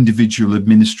which individual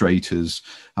administrators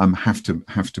have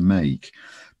to make.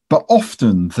 But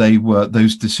often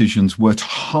those decisions were to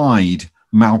hide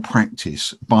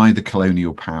malpractice by the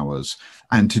colonial powers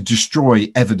and to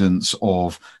destroy evidence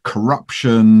of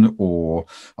corruption or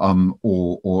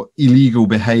illegal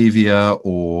behavior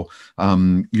or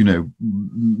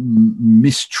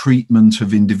mistreatment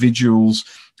of individuals.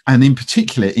 And in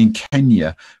particular, in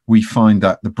Kenya, we find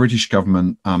that the British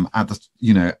government, who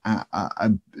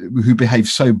behaved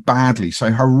so badly, so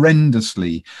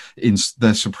horrendously in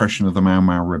their suppression of the Mau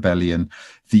Mau rebellion,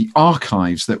 the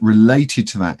archives that related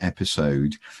to that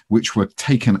episode, which were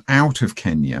taken out of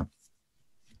Kenya,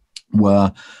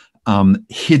 were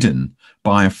hidden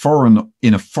by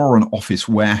in a foreign office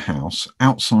warehouse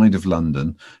outside of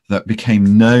London that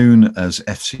became known as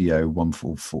FCO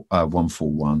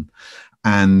 141.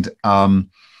 And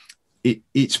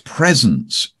its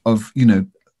presence of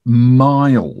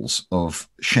miles of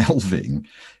shelving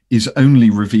is only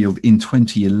revealed in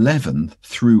 2011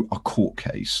 through a court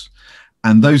case,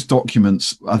 and those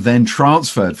documents are then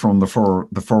transferred from the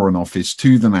Foreign Office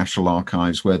to the National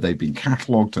Archives, where they've been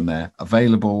catalogued and they're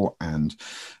available, and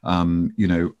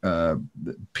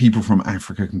people from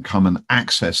Africa can come and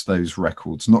access those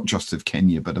records, not just of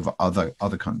Kenya, but of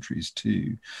other countries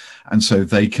too. And so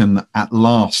they can at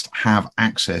last have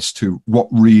access to what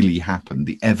really happened,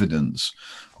 the evidence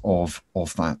of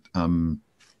that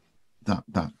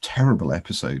that terrible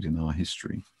episode in our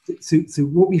history. So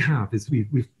what we have is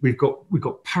we've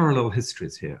got parallel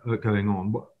histories here going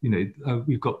on.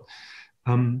 We've got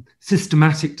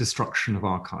systematic destruction of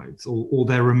archives or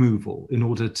their removal in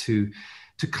order to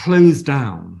close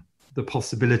down the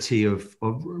possibility of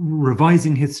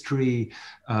revising history,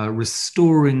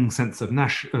 restoring sense of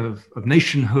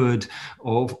nationhood,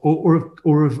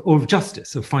 of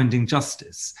justice, of finding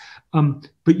justice.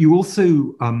 But you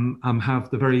also have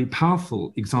the very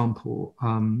powerful example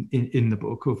in the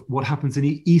book of what happens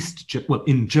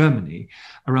in Germany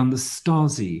around the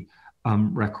Stasi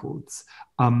records.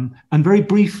 And very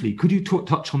briefly, could you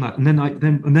touch on that? And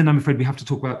then I'm afraid we have to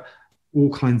talk about all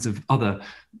kinds of other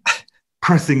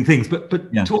pressing things, but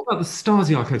yeah. Talk about the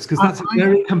Stasi archives, because that's a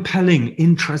very compelling,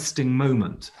 interesting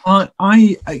moment.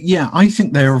 I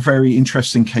think they're a very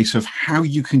interesting case of how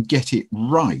you can get it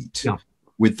right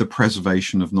with the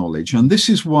preservation of knowledge. And this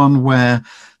is one where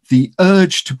the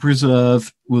urge to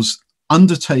preserve was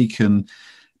undertaken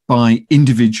by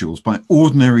individuals, by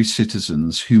ordinary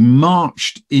citizens who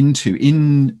marched in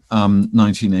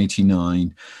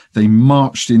 1989, they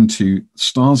marched into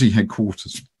Stasi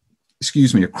headquarters,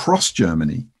 across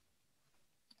Germany.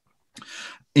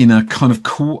 in a kind of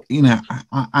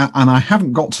and I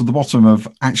haven't got to the bottom of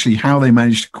actually how they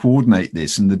managed to coordinate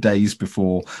this in the days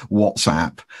before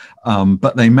WhatsApp,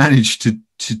 but they managed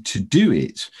to do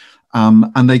it.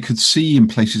 And they could see in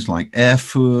places like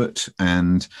Erfurt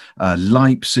and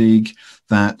Leipzig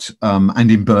that,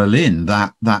 and in Berlin,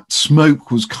 that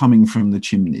smoke was coming from the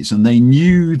chimneys, and they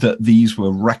knew that these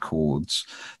were records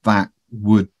that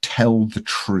would tell the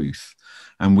truth.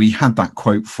 And we had that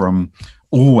quote from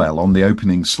Orwell on the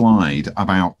opening slide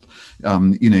about,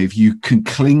 if you can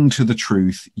cling to the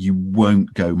truth, you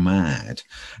won't go mad.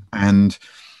 And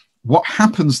what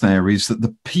happens there is that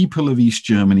the people of East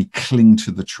Germany cling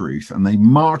to the truth, and they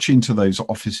march into those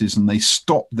offices and they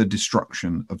stop the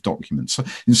destruction of documents. So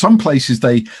in some places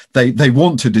they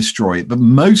want to destroy it, but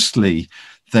mostly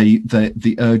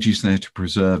the urge is there to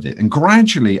preserve it. And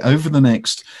gradually, over the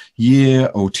next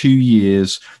year or 2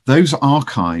 years, those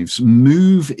archives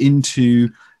move into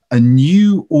a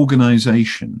new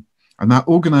organization. And that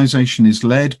organization is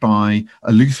led by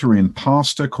a Lutheran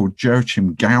pastor called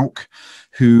Joachim Gauck,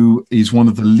 who is one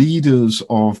of the leaders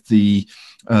of the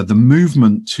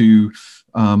movement to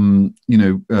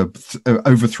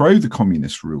overthrow the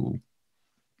communist rule.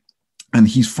 And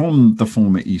he's from the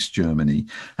former East Germany,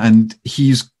 and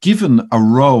he's given a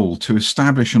role to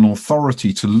establish an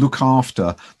authority to look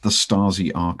after the Stasi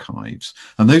archives.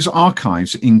 And those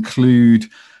archives include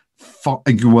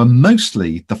were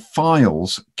mostly the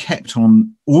files kept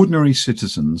on ordinary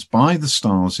citizens by the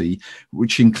Stasi,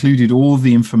 which included all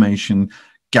the information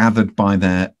gathered by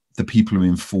the people who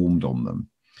informed on them.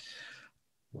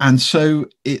 And so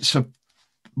it's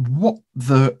what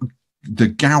the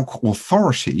Gauck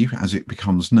authority, as it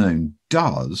becomes known,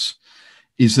 does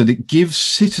is that it gives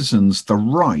citizens the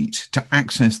right to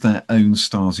access their own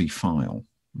Stasi file.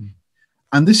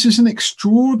 And this is an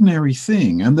extraordinary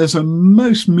thing. And there's a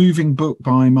most moving book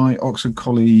by my Oxford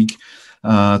colleague,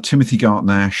 Timothy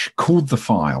Garton-Ash, called The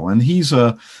File. And he's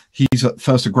at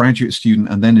first a graduate student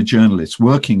and then a journalist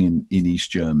working in East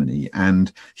Germany.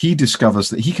 And he discovers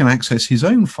that he can access his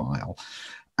own file.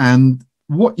 And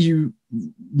what you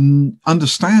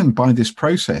understand by this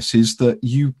process is that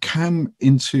you're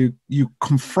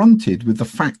confronted with the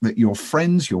fact that your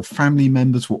friends, your family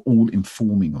members were all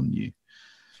informing on you.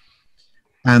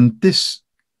 And this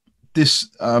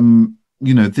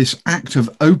act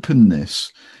of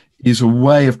openness is a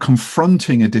way of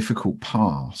confronting a difficult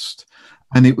past.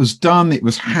 And it was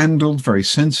handled very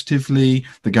sensitively.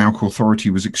 The Gauck authority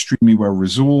was extremely well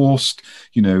resourced.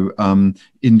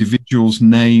 Individuals'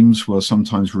 names were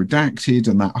sometimes redacted,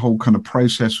 and that whole kind of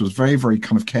process was very, very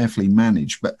kind of carefully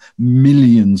managed. But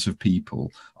millions of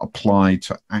people applied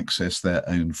to access their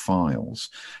own files.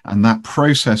 And that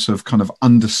process of kind of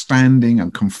understanding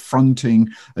and confronting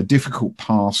a difficult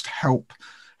past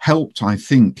helped, I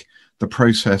think, the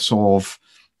process of,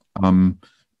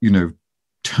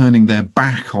 turning their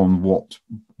back on what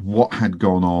had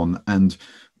gone on and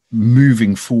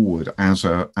moving forward as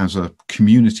a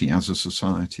community, as a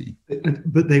society.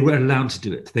 But they were allowed to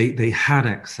do it. They had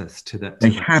access to that.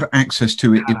 They had access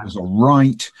to it. It was a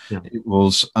right. Yeah. It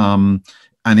was, and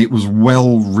it was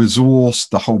well resourced.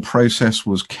 The whole process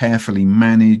was carefully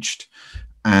managed.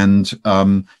 And,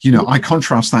 I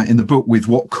contrast that in the book with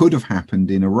what could have happened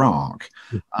in Iraq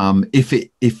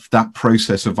if that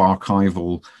process of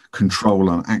archival control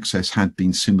and access had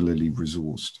been similarly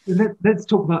resourced. Let's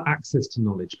talk about access to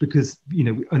knowledge, because,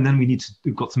 and then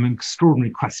we've got some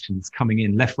extraordinary questions coming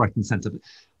in left, right and centre.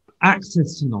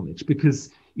 Access to knowledge, because,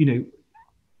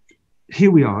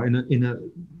 here we are in a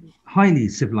highly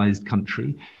civilized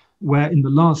country where in the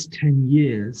last 10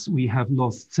 years, we have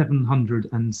lost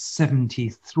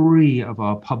 773 of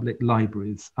our public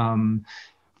libraries,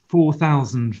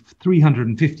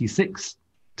 4,356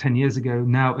 10 years ago,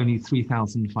 now only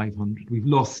 3,500. We've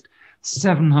lost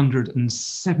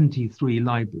 773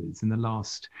 libraries in the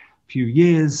last few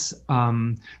years.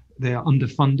 They are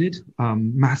underfunded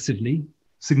massively,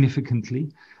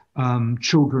 significantly.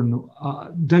 Children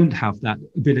don't have that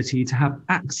ability to have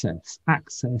access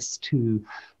to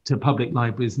public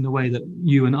libraries in the way that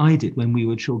you and I did when we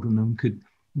were children and could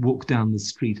walk down the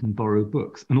street and borrow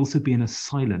books, and also be in a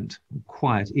silent,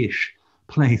 quiet-ish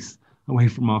place away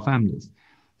from our families.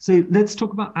 So let's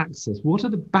talk about access. What are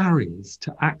the barriers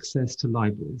to access to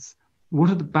libraries? What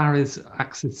are the barriers to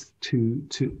access to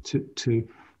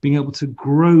being able to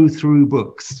grow through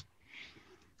books?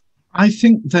 I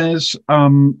think there's,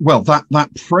 that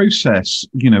process,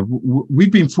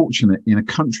 we've been fortunate in a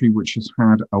country which has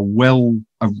had a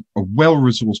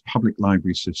well-resourced public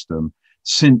library system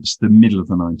since the middle of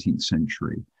the 19th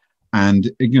century.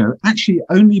 And, actually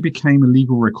only became a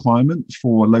legal requirement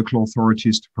for local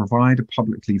authorities to provide a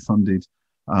publicly funded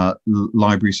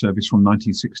library service from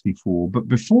 1964. But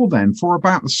before then, for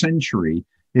about a century,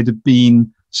 it had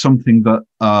been something that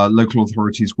local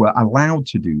authorities were allowed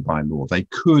to do by law. They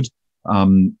could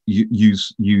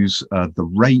use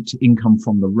the income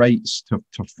from the rates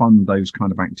to fund those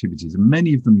kind of activities. And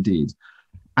many of them did.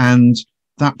 And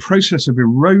that process of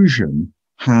erosion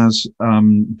has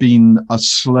been a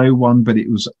slow one, but it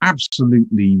was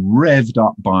absolutely revved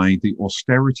up by the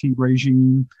austerity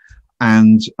regime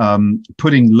and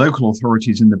putting local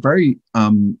authorities in the very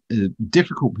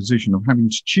difficult position of having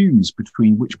to choose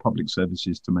between which public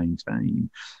services to maintain.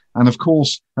 And of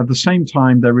course, at the same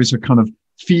time, there is a kind of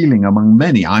feeling among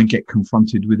many, I get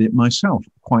confronted with it myself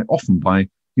quite often by,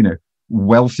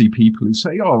 wealthy people who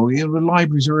say, the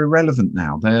libraries are irrelevant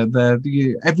now.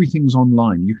 Everything's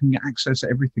online. You can access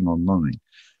everything online.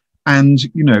 And,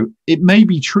 it may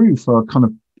be true for kind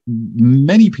of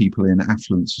many people in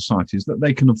affluent societies that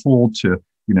they can afford to,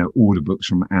 order books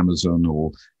from Amazon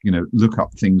or, look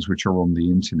up things which are on the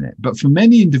internet. But for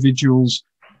many individuals,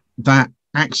 that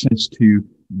access to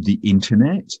the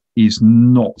internet is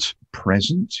not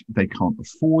present. They can't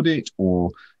afford it,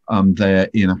 or they're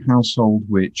in a household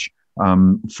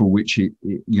for which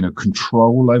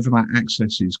control over that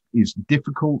access is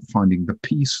difficult. Finding the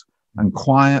peace and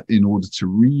quiet in order to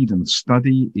read and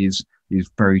study is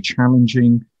very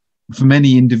challenging. For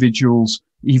many individuals,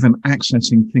 even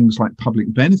accessing things like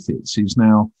public benefits is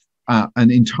now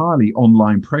an entirely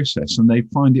online process, and they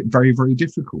find it very, very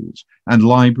difficult. And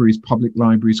public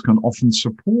libraries can often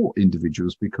support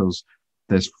individuals because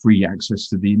there's free access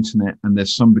to the internet, and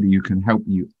there's somebody who can help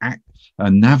you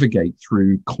navigate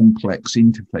through complex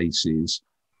interfaces,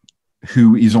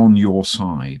 who is on your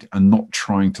side and not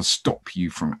trying to stop you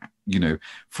from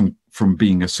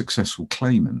being a successful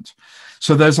claimant.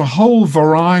 So there's a whole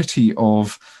variety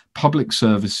of public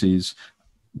services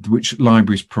which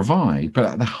libraries provide, but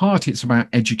at the heart, it's about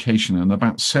education and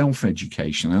about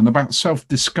self-education and about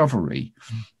self-discovery.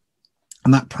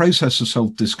 And that process of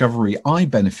self-discovery, I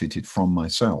benefited from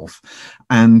myself.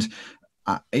 And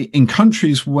in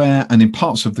countries where, and in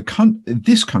parts of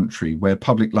this country where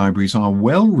public libraries are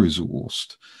well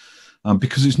resourced,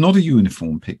 because it's not a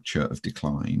uniform picture of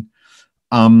decline,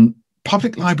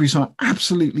 public libraries are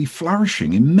absolutely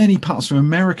flourishing. In many parts of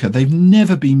America, they've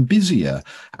never been busier.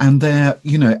 And they're,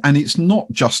 and it's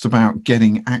not just about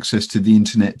getting access to the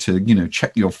internet to,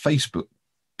 check your Facebook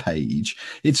page.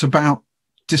 It's about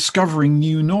discovering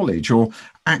new knowledge, or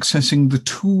accessing the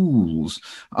tools,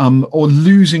 or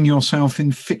losing yourself in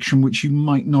fiction which you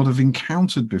might not have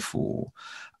encountered before.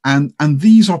 And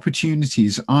these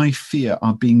opportunities, I fear,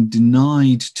 are being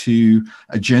denied to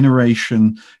a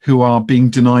generation who are being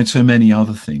denied so many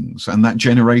other things. And that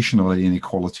generational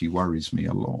inequality worries me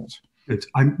a lot. Good.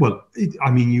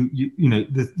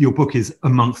 Your book is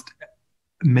amongst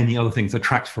many other things, a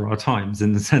tract for our times,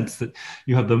 in the sense that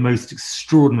you have the most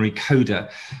extraordinary coda,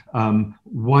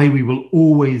 why we will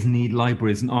always need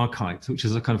libraries and archives, which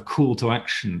is a kind of call to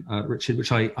action, Richard,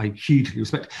 which I hugely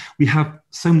respect. We have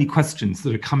so many questions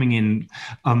that are coming in,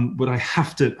 but I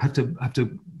have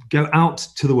to go out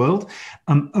to the world.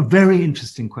 A very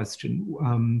interesting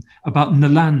question about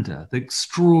Nalanda, the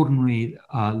extraordinary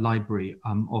library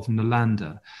of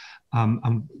Nalanda.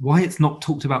 And why it's not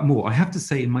talked about more. I have to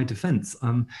say, in my defense,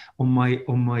 on my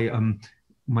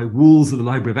walls of the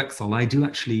Library of Exile, I do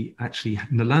actually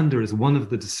Nalanda is one of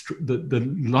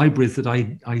the libraries that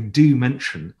I do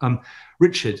mention.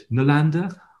 Richard,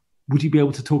 Nalanda, would you be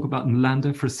able to talk about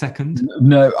Nalanda for a second?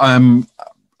 No, I'm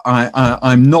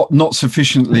not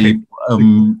sufficiently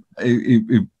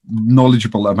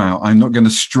knowledgeable about. I'm not going to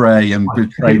stray and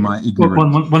betray my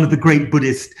ignorance. One of the great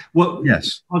Buddhist.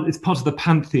 Yes, it's part of the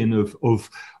pantheon of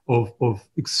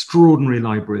extraordinary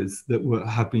libraries that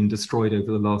have been destroyed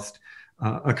over the last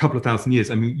a couple of thousand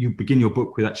years. I mean, you begin your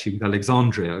book with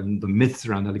Alexandria and the myths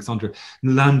around Alexandria.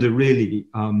 Nalanda really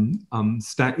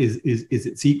is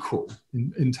its equal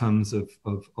in terms of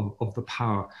the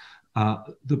power,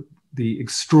 the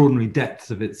extraordinary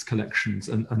depth of its collections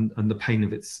and the pain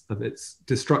of its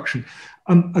destruction.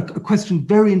 A question,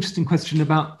 very interesting question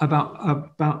about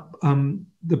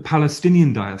the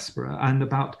Palestinian diaspora and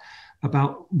about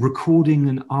recording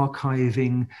and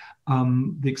archiving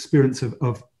the experience of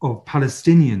the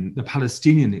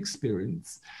Palestinian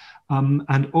experience,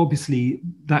 and obviously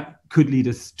that could lead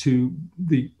us to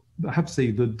I have to say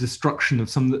the destruction of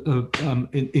some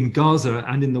in Gaza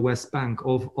and in the West Bank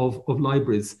of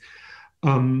libraries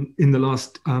in the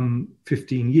last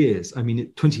 15 years.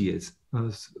 20 years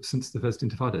since the first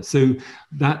Intifada. So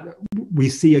that we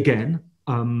see again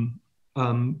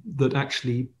that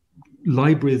actually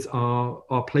libraries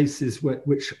are places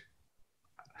which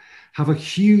have a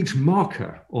huge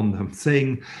marker on them,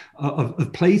 saying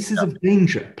of places of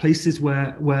danger, places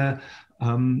where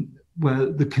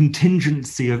the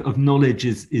contingency of knowledge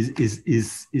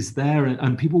is there,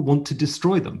 and people want to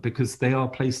destroy them because they are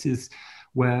places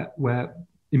where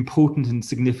important and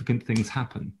significant things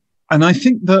happen. And I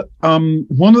think that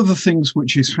one of the things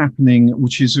which is happening,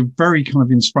 which is a very kind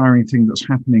of inspiring thing that's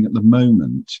happening at the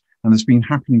moment, and has been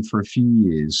happening for a few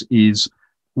years, is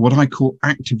what I call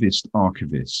activist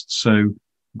archivists. So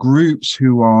groups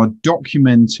who are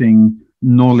documenting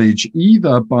knowledge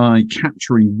either by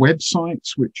capturing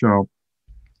websites, which are,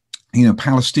 you know,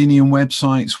 Palestinian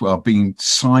websites who are being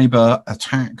cyber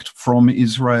attacked from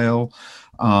Israel.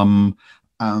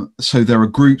 So there are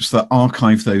groups that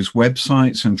archive those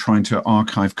websites and trying to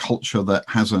archive culture that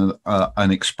has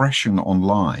an expression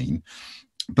online,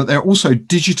 but they're also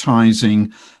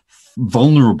digitizing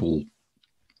vulnerable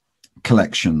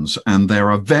collections, and there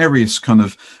are various kind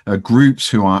of groups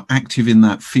who are active in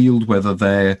that field, whether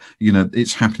they're, you know,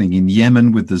 it's happening in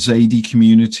Yemen with the Zaidi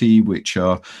community, which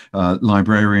are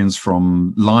librarians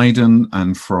from Leiden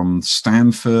and from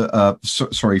Stanford,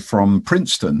 from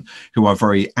Princeton, who are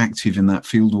very active in that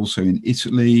field, also in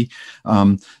Italy.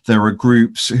 There are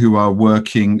groups who are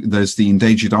working, there's the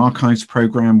Endangered Archives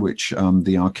program, which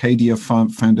the Arcadia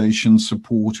Foundation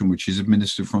support, and which is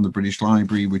administered from the British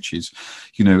Library, which is,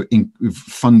 you know,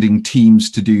 funding teams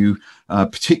to do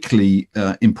particularly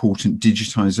important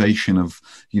digitization of,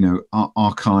 you know,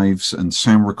 archives and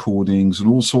sound recordings and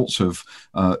all sorts of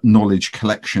knowledge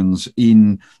collections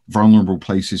in vulnerable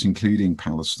places, including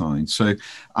Palestine. So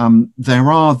there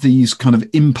are these kind of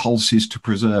impulses to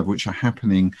preserve which are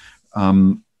happening,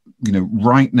 you know,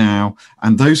 right now,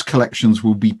 and those collections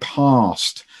will be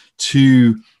passed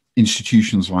to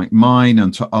institutions like mine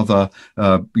and to other,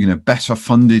 you know, better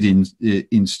funded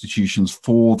institutions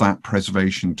for that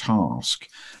preservation task.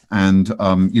 And,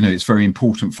 you know, it's very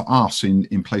important for us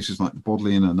in places like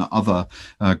Bodleian and other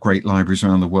great libraries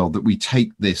around the world that we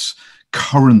take this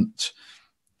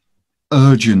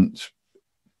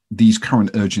these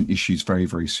current urgent issues very,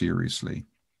 very seriously.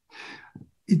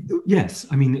 Yes,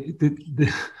 I mean,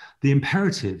 the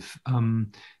imperative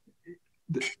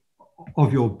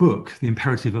of your book, the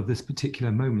imperative of this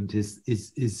particular moment is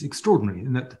extraordinary,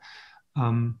 in that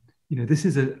you know, this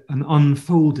is an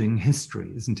unfolding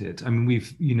history, isn't it? I mean,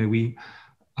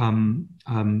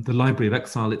 the Library of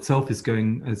Exile itself is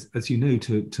going, as you know,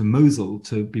 to Mosul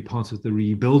to be part of the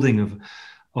rebuilding of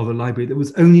a library that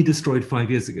was only destroyed 5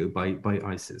 years ago by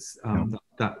ISIS.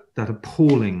 That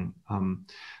appalling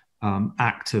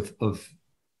act of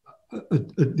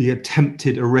the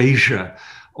attempted erasure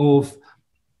of,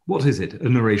 what is it?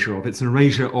 An erasure of? It's an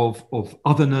erasure of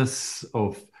otherness,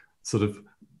 of sort of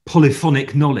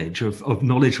polyphonic knowledge, of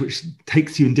knowledge which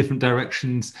takes you in different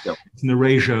directions. Yep. It's an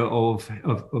erasure of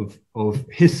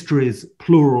histories,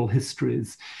 plural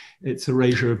histories. It's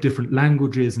erasure of different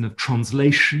languages and of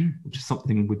translation, which is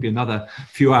something would be another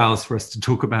few hours for us to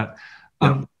talk about.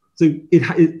 Yep. So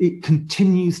it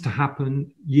continues to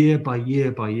happen year by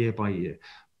year by year by year.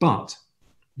 But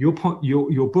your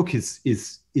book is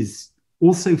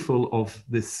also full of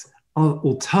this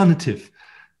alternative,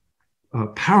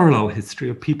 parallel history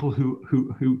of people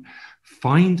who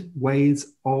find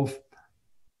ways of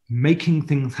making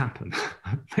things happen,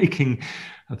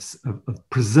 of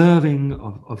preserving,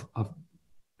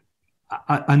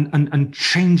 and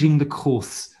changing the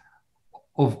course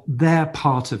of their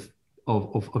part of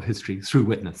history through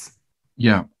witness.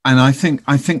 Yeah, and I think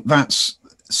that's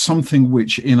something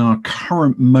which, in our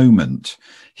current moment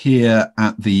here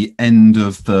at the end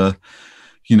of the,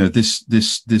 you know, this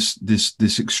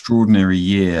extraordinary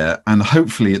year, and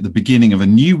hopefully at the beginning of a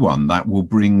new one that will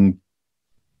bring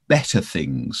better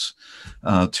things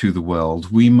to the world,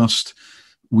 we must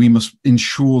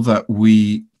ensure that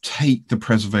we take the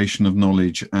preservation of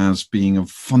knowledge as being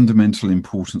of fundamental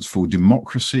importance for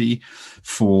democracy,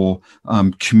 for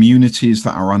communities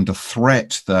that are under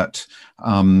threat, that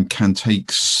can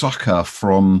take succor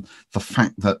from the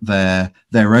fact that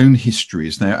their own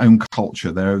histories, their own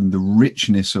culture, the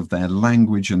richness of their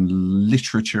language and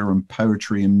literature and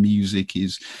poetry and music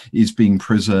is being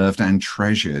preserved and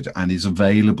treasured and is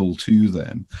available to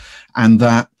them, and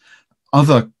that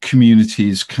other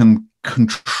communities can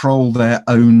control their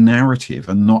own narrative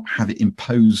and not have it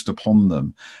imposed upon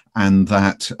them. And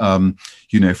that,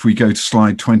 you know, if we go to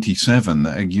slide 27,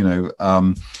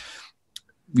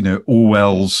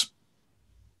 Orwell's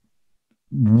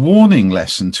warning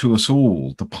lesson to us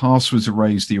all: the past was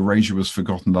erased, the erasure was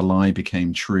forgotten, the lie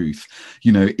became truth.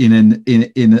 You know,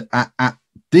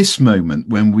 this moment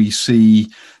when we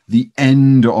see the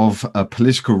end of a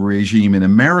political regime in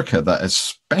America that has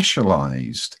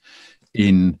specialized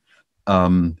in,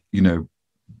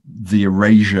 the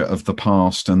erasure of the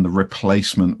past and the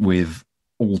replacement with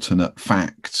alternate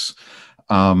facts,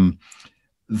 and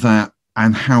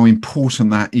how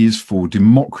important that is for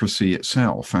democracy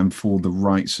itself and for the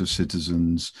rights of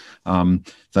citizens,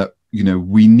 that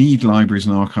we need libraries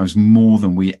and archives more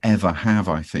than we ever have,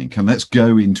 I think. And let's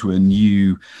go into a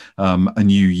new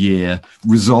year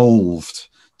resolved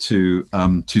to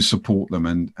support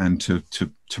them and to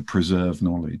preserve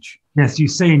knowledge. Yes, you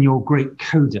say in your great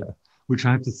coda, which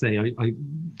I have to say,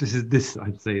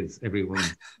 I'd say is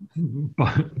everyone's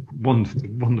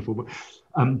wonderful. But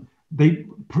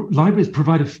libraries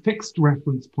provide a fixed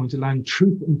reference point, allowing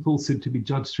truth and falsehood to be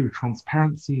judged through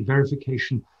transparency,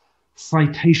 verification,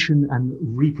 citation, and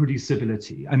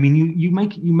reproducibility. I mean, you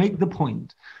make the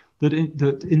point that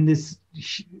in this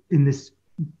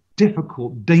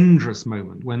difficult, dangerous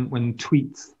moment when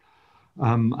tweets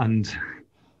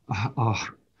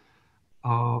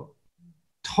are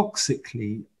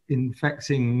toxically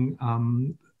infecting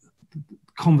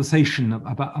conversation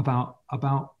about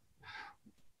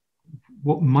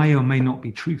what may or may not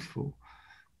be truthful,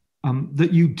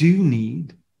 that you do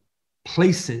need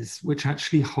places which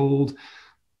actually hold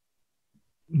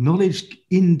knowledge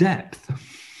in depth,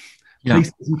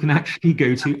 places you can actually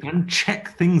go to and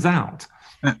check things out.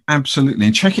 Absolutely,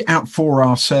 and check it out for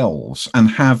ourselves and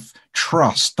have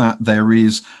trust that there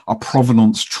is a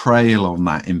provenance trail on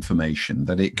that information,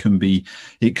 that it can be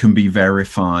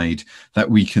verified, that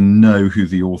we can know who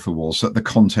the author was, that the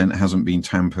content hasn't been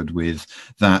tampered with,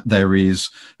 that there is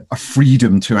a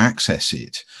freedom to access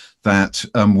it, that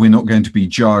we're not going to be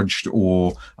judged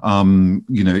or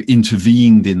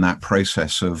intervened in that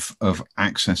process of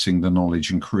accessing the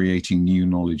knowledge and creating new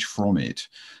knowledge from it.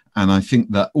 And I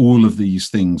think that all of these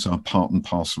things are part and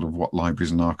parcel of what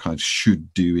libraries and archives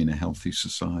should do in a healthy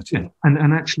society. Yeah.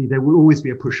 And actually, there will always be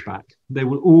a pushback. There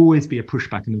will always be a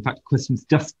pushback. And in fact, questions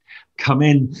just come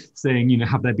in saying,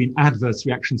 have there been adverse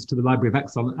reactions to the Library of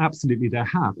Exile? And absolutely, there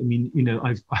have. I mean,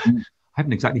 I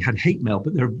haven't exactly had hate mail,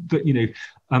 but there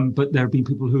have been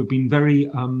people who have been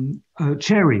very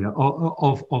chary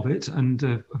of it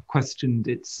and questioned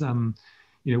its.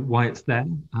 Why it's there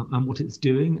and what it's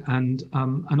doing, and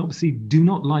obviously do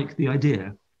not like the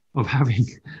idea of having.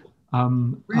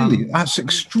 Really, that's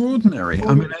extraordinary.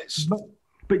 I mean, it's.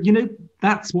 But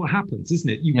that's what happens, isn't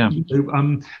it?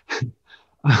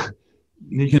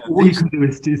 All you can do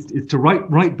is to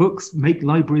write books, make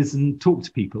libraries, and talk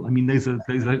to people. I mean, those are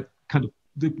kind of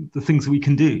the things that we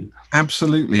can do.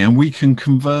 Absolutely, and we can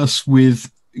converse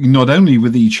with. Not only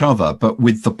with each other, but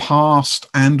with the past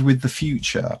and with the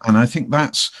future. And I think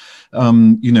that's,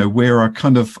 where a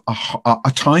kind of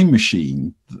a time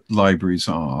machine libraries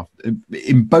are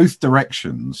in both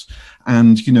directions.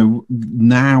 And,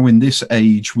 now in this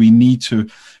age, we need to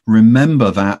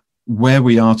remember that where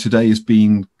we are today is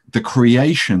being the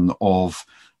creation of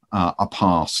a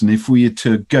past. And if we are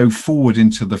to go forward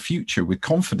into the future with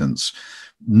confidence,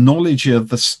 knowledge of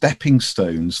the stepping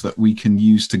stones that we can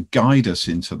use to guide us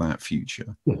into that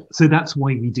future. Yeah. So that's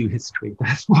why we do history.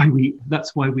 That's why we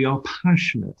are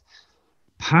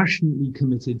passionately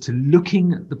committed to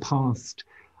looking at the past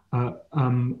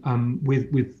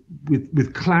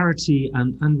with clarity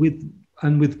and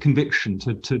with conviction,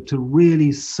 to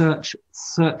really search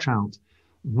out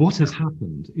what has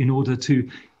happened in order to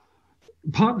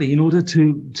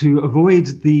avoid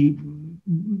the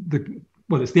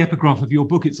well, it's the epigraph of your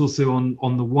book. It's also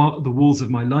on the walls of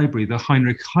my library, the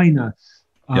Heinrich Heine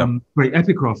great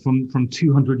epigraph from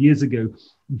 200 years ago.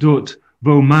 Dort,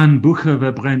 wo man Bücher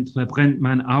verbrennt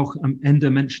man auch am Ende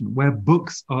Menschen. Where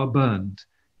books are burned,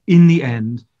 in the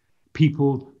end,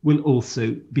 people will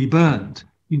also be burned.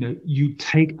 You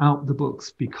take out the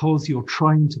books because you're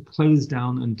trying to close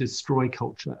down and destroy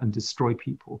culture and destroy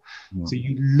people. Yeah. So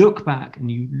you look back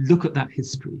and you look at that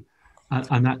history.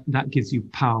 And that gives you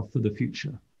power for the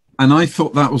future. And I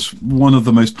thought that was one of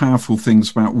the most powerful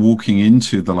things about walking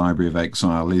into the Library of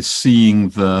Exile, is seeing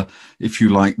the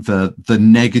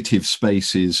negative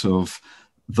spaces of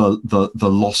the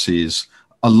losses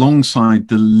alongside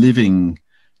the living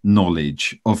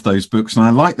knowledge of those books. And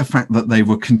I like the fact that they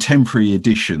were contemporary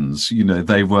editions.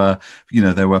 They were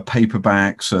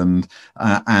paperbacks, and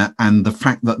the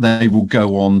fact that they will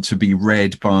go on to be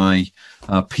read by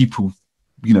people.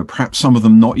 Perhaps some of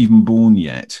them not even born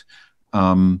yet.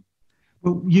 Well,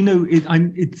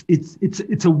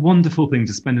 it's a wonderful thing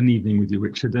to spend an evening with you,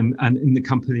 Richard, and in the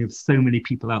company of so many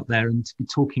people out there, and to be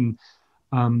talking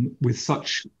with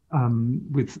such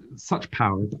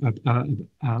power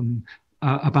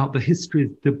about the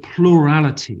history, the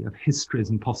plurality of histories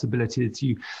and possibilities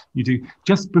you do.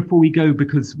 Just before we go,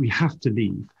 because we have to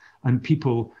leave and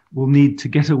people will need to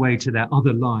get away to their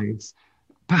other lives,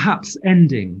 perhaps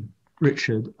ending,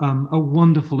 Richard, a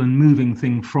wonderful and moving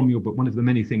thing from your book, one of the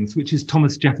many things, which is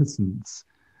Thomas Jefferson's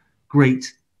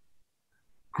great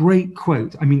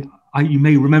quote. I mean, you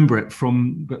may remember it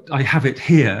but I have it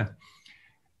here.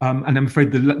 And I'm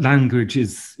afraid the language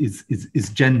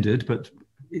is gendered, but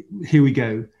here we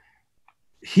go.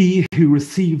 He who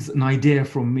receives an idea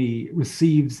from me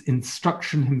receives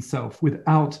instruction himself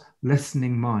without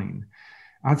lessening mine.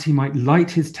 As he might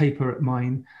light his taper at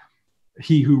mine,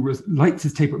 he who lights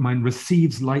his taper at mine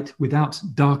receives light without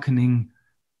darkening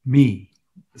me.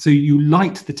 So you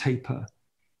light the taper,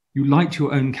 you light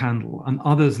your own candle, and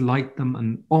others light them,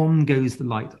 and on goes the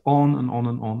light, on and on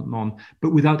and on and on,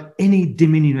 but without any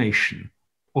diminution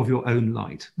of your own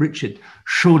light. Richard,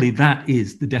 surely that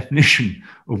is the definition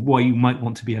of why you might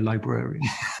want to be a librarian.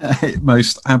 It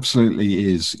most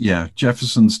absolutely is. Yeah,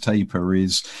 Jefferson's taper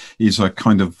is a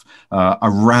kind of a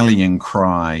rallying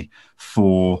cry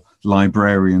for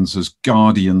librarians as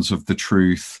guardians of the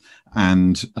truth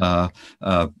and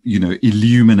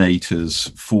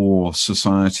illuminators for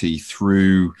society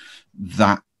through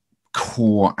that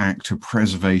core act of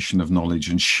preservation of knowledge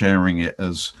and sharing it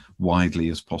as widely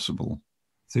as possible.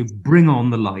 So bring on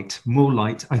the light, more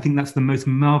light. I think that's the most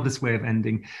marvelous way of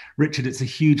ending. Richard, it's a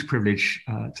huge privilege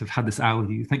to have had this hour with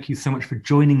you. Thank you so much for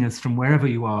joining us from wherever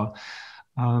you are.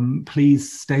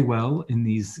 Please stay well in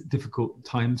these difficult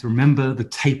times. Remember the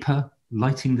taper,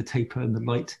 lighting the taper and the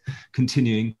light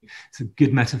continuing. It's a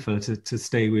good metaphor to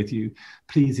stay with you.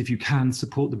 Please, if you can,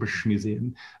 support the British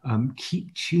Museum.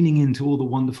 Keep tuning into all the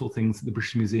wonderful things that the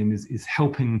British Museum is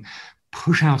helping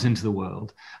push out into the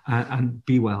world, and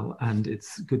be well. And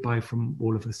it's goodbye from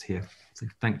all of us here. So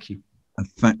thank you.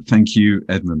 Thank you,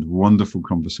 Edmund. Wonderful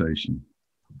conversation.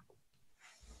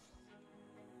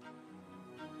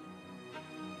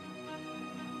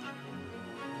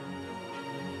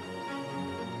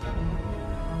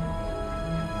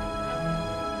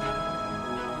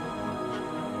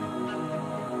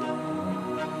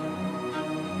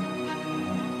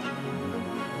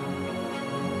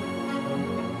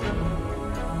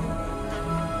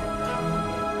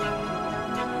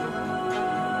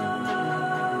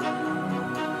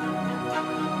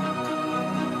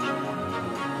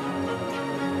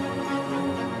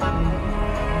 Bye.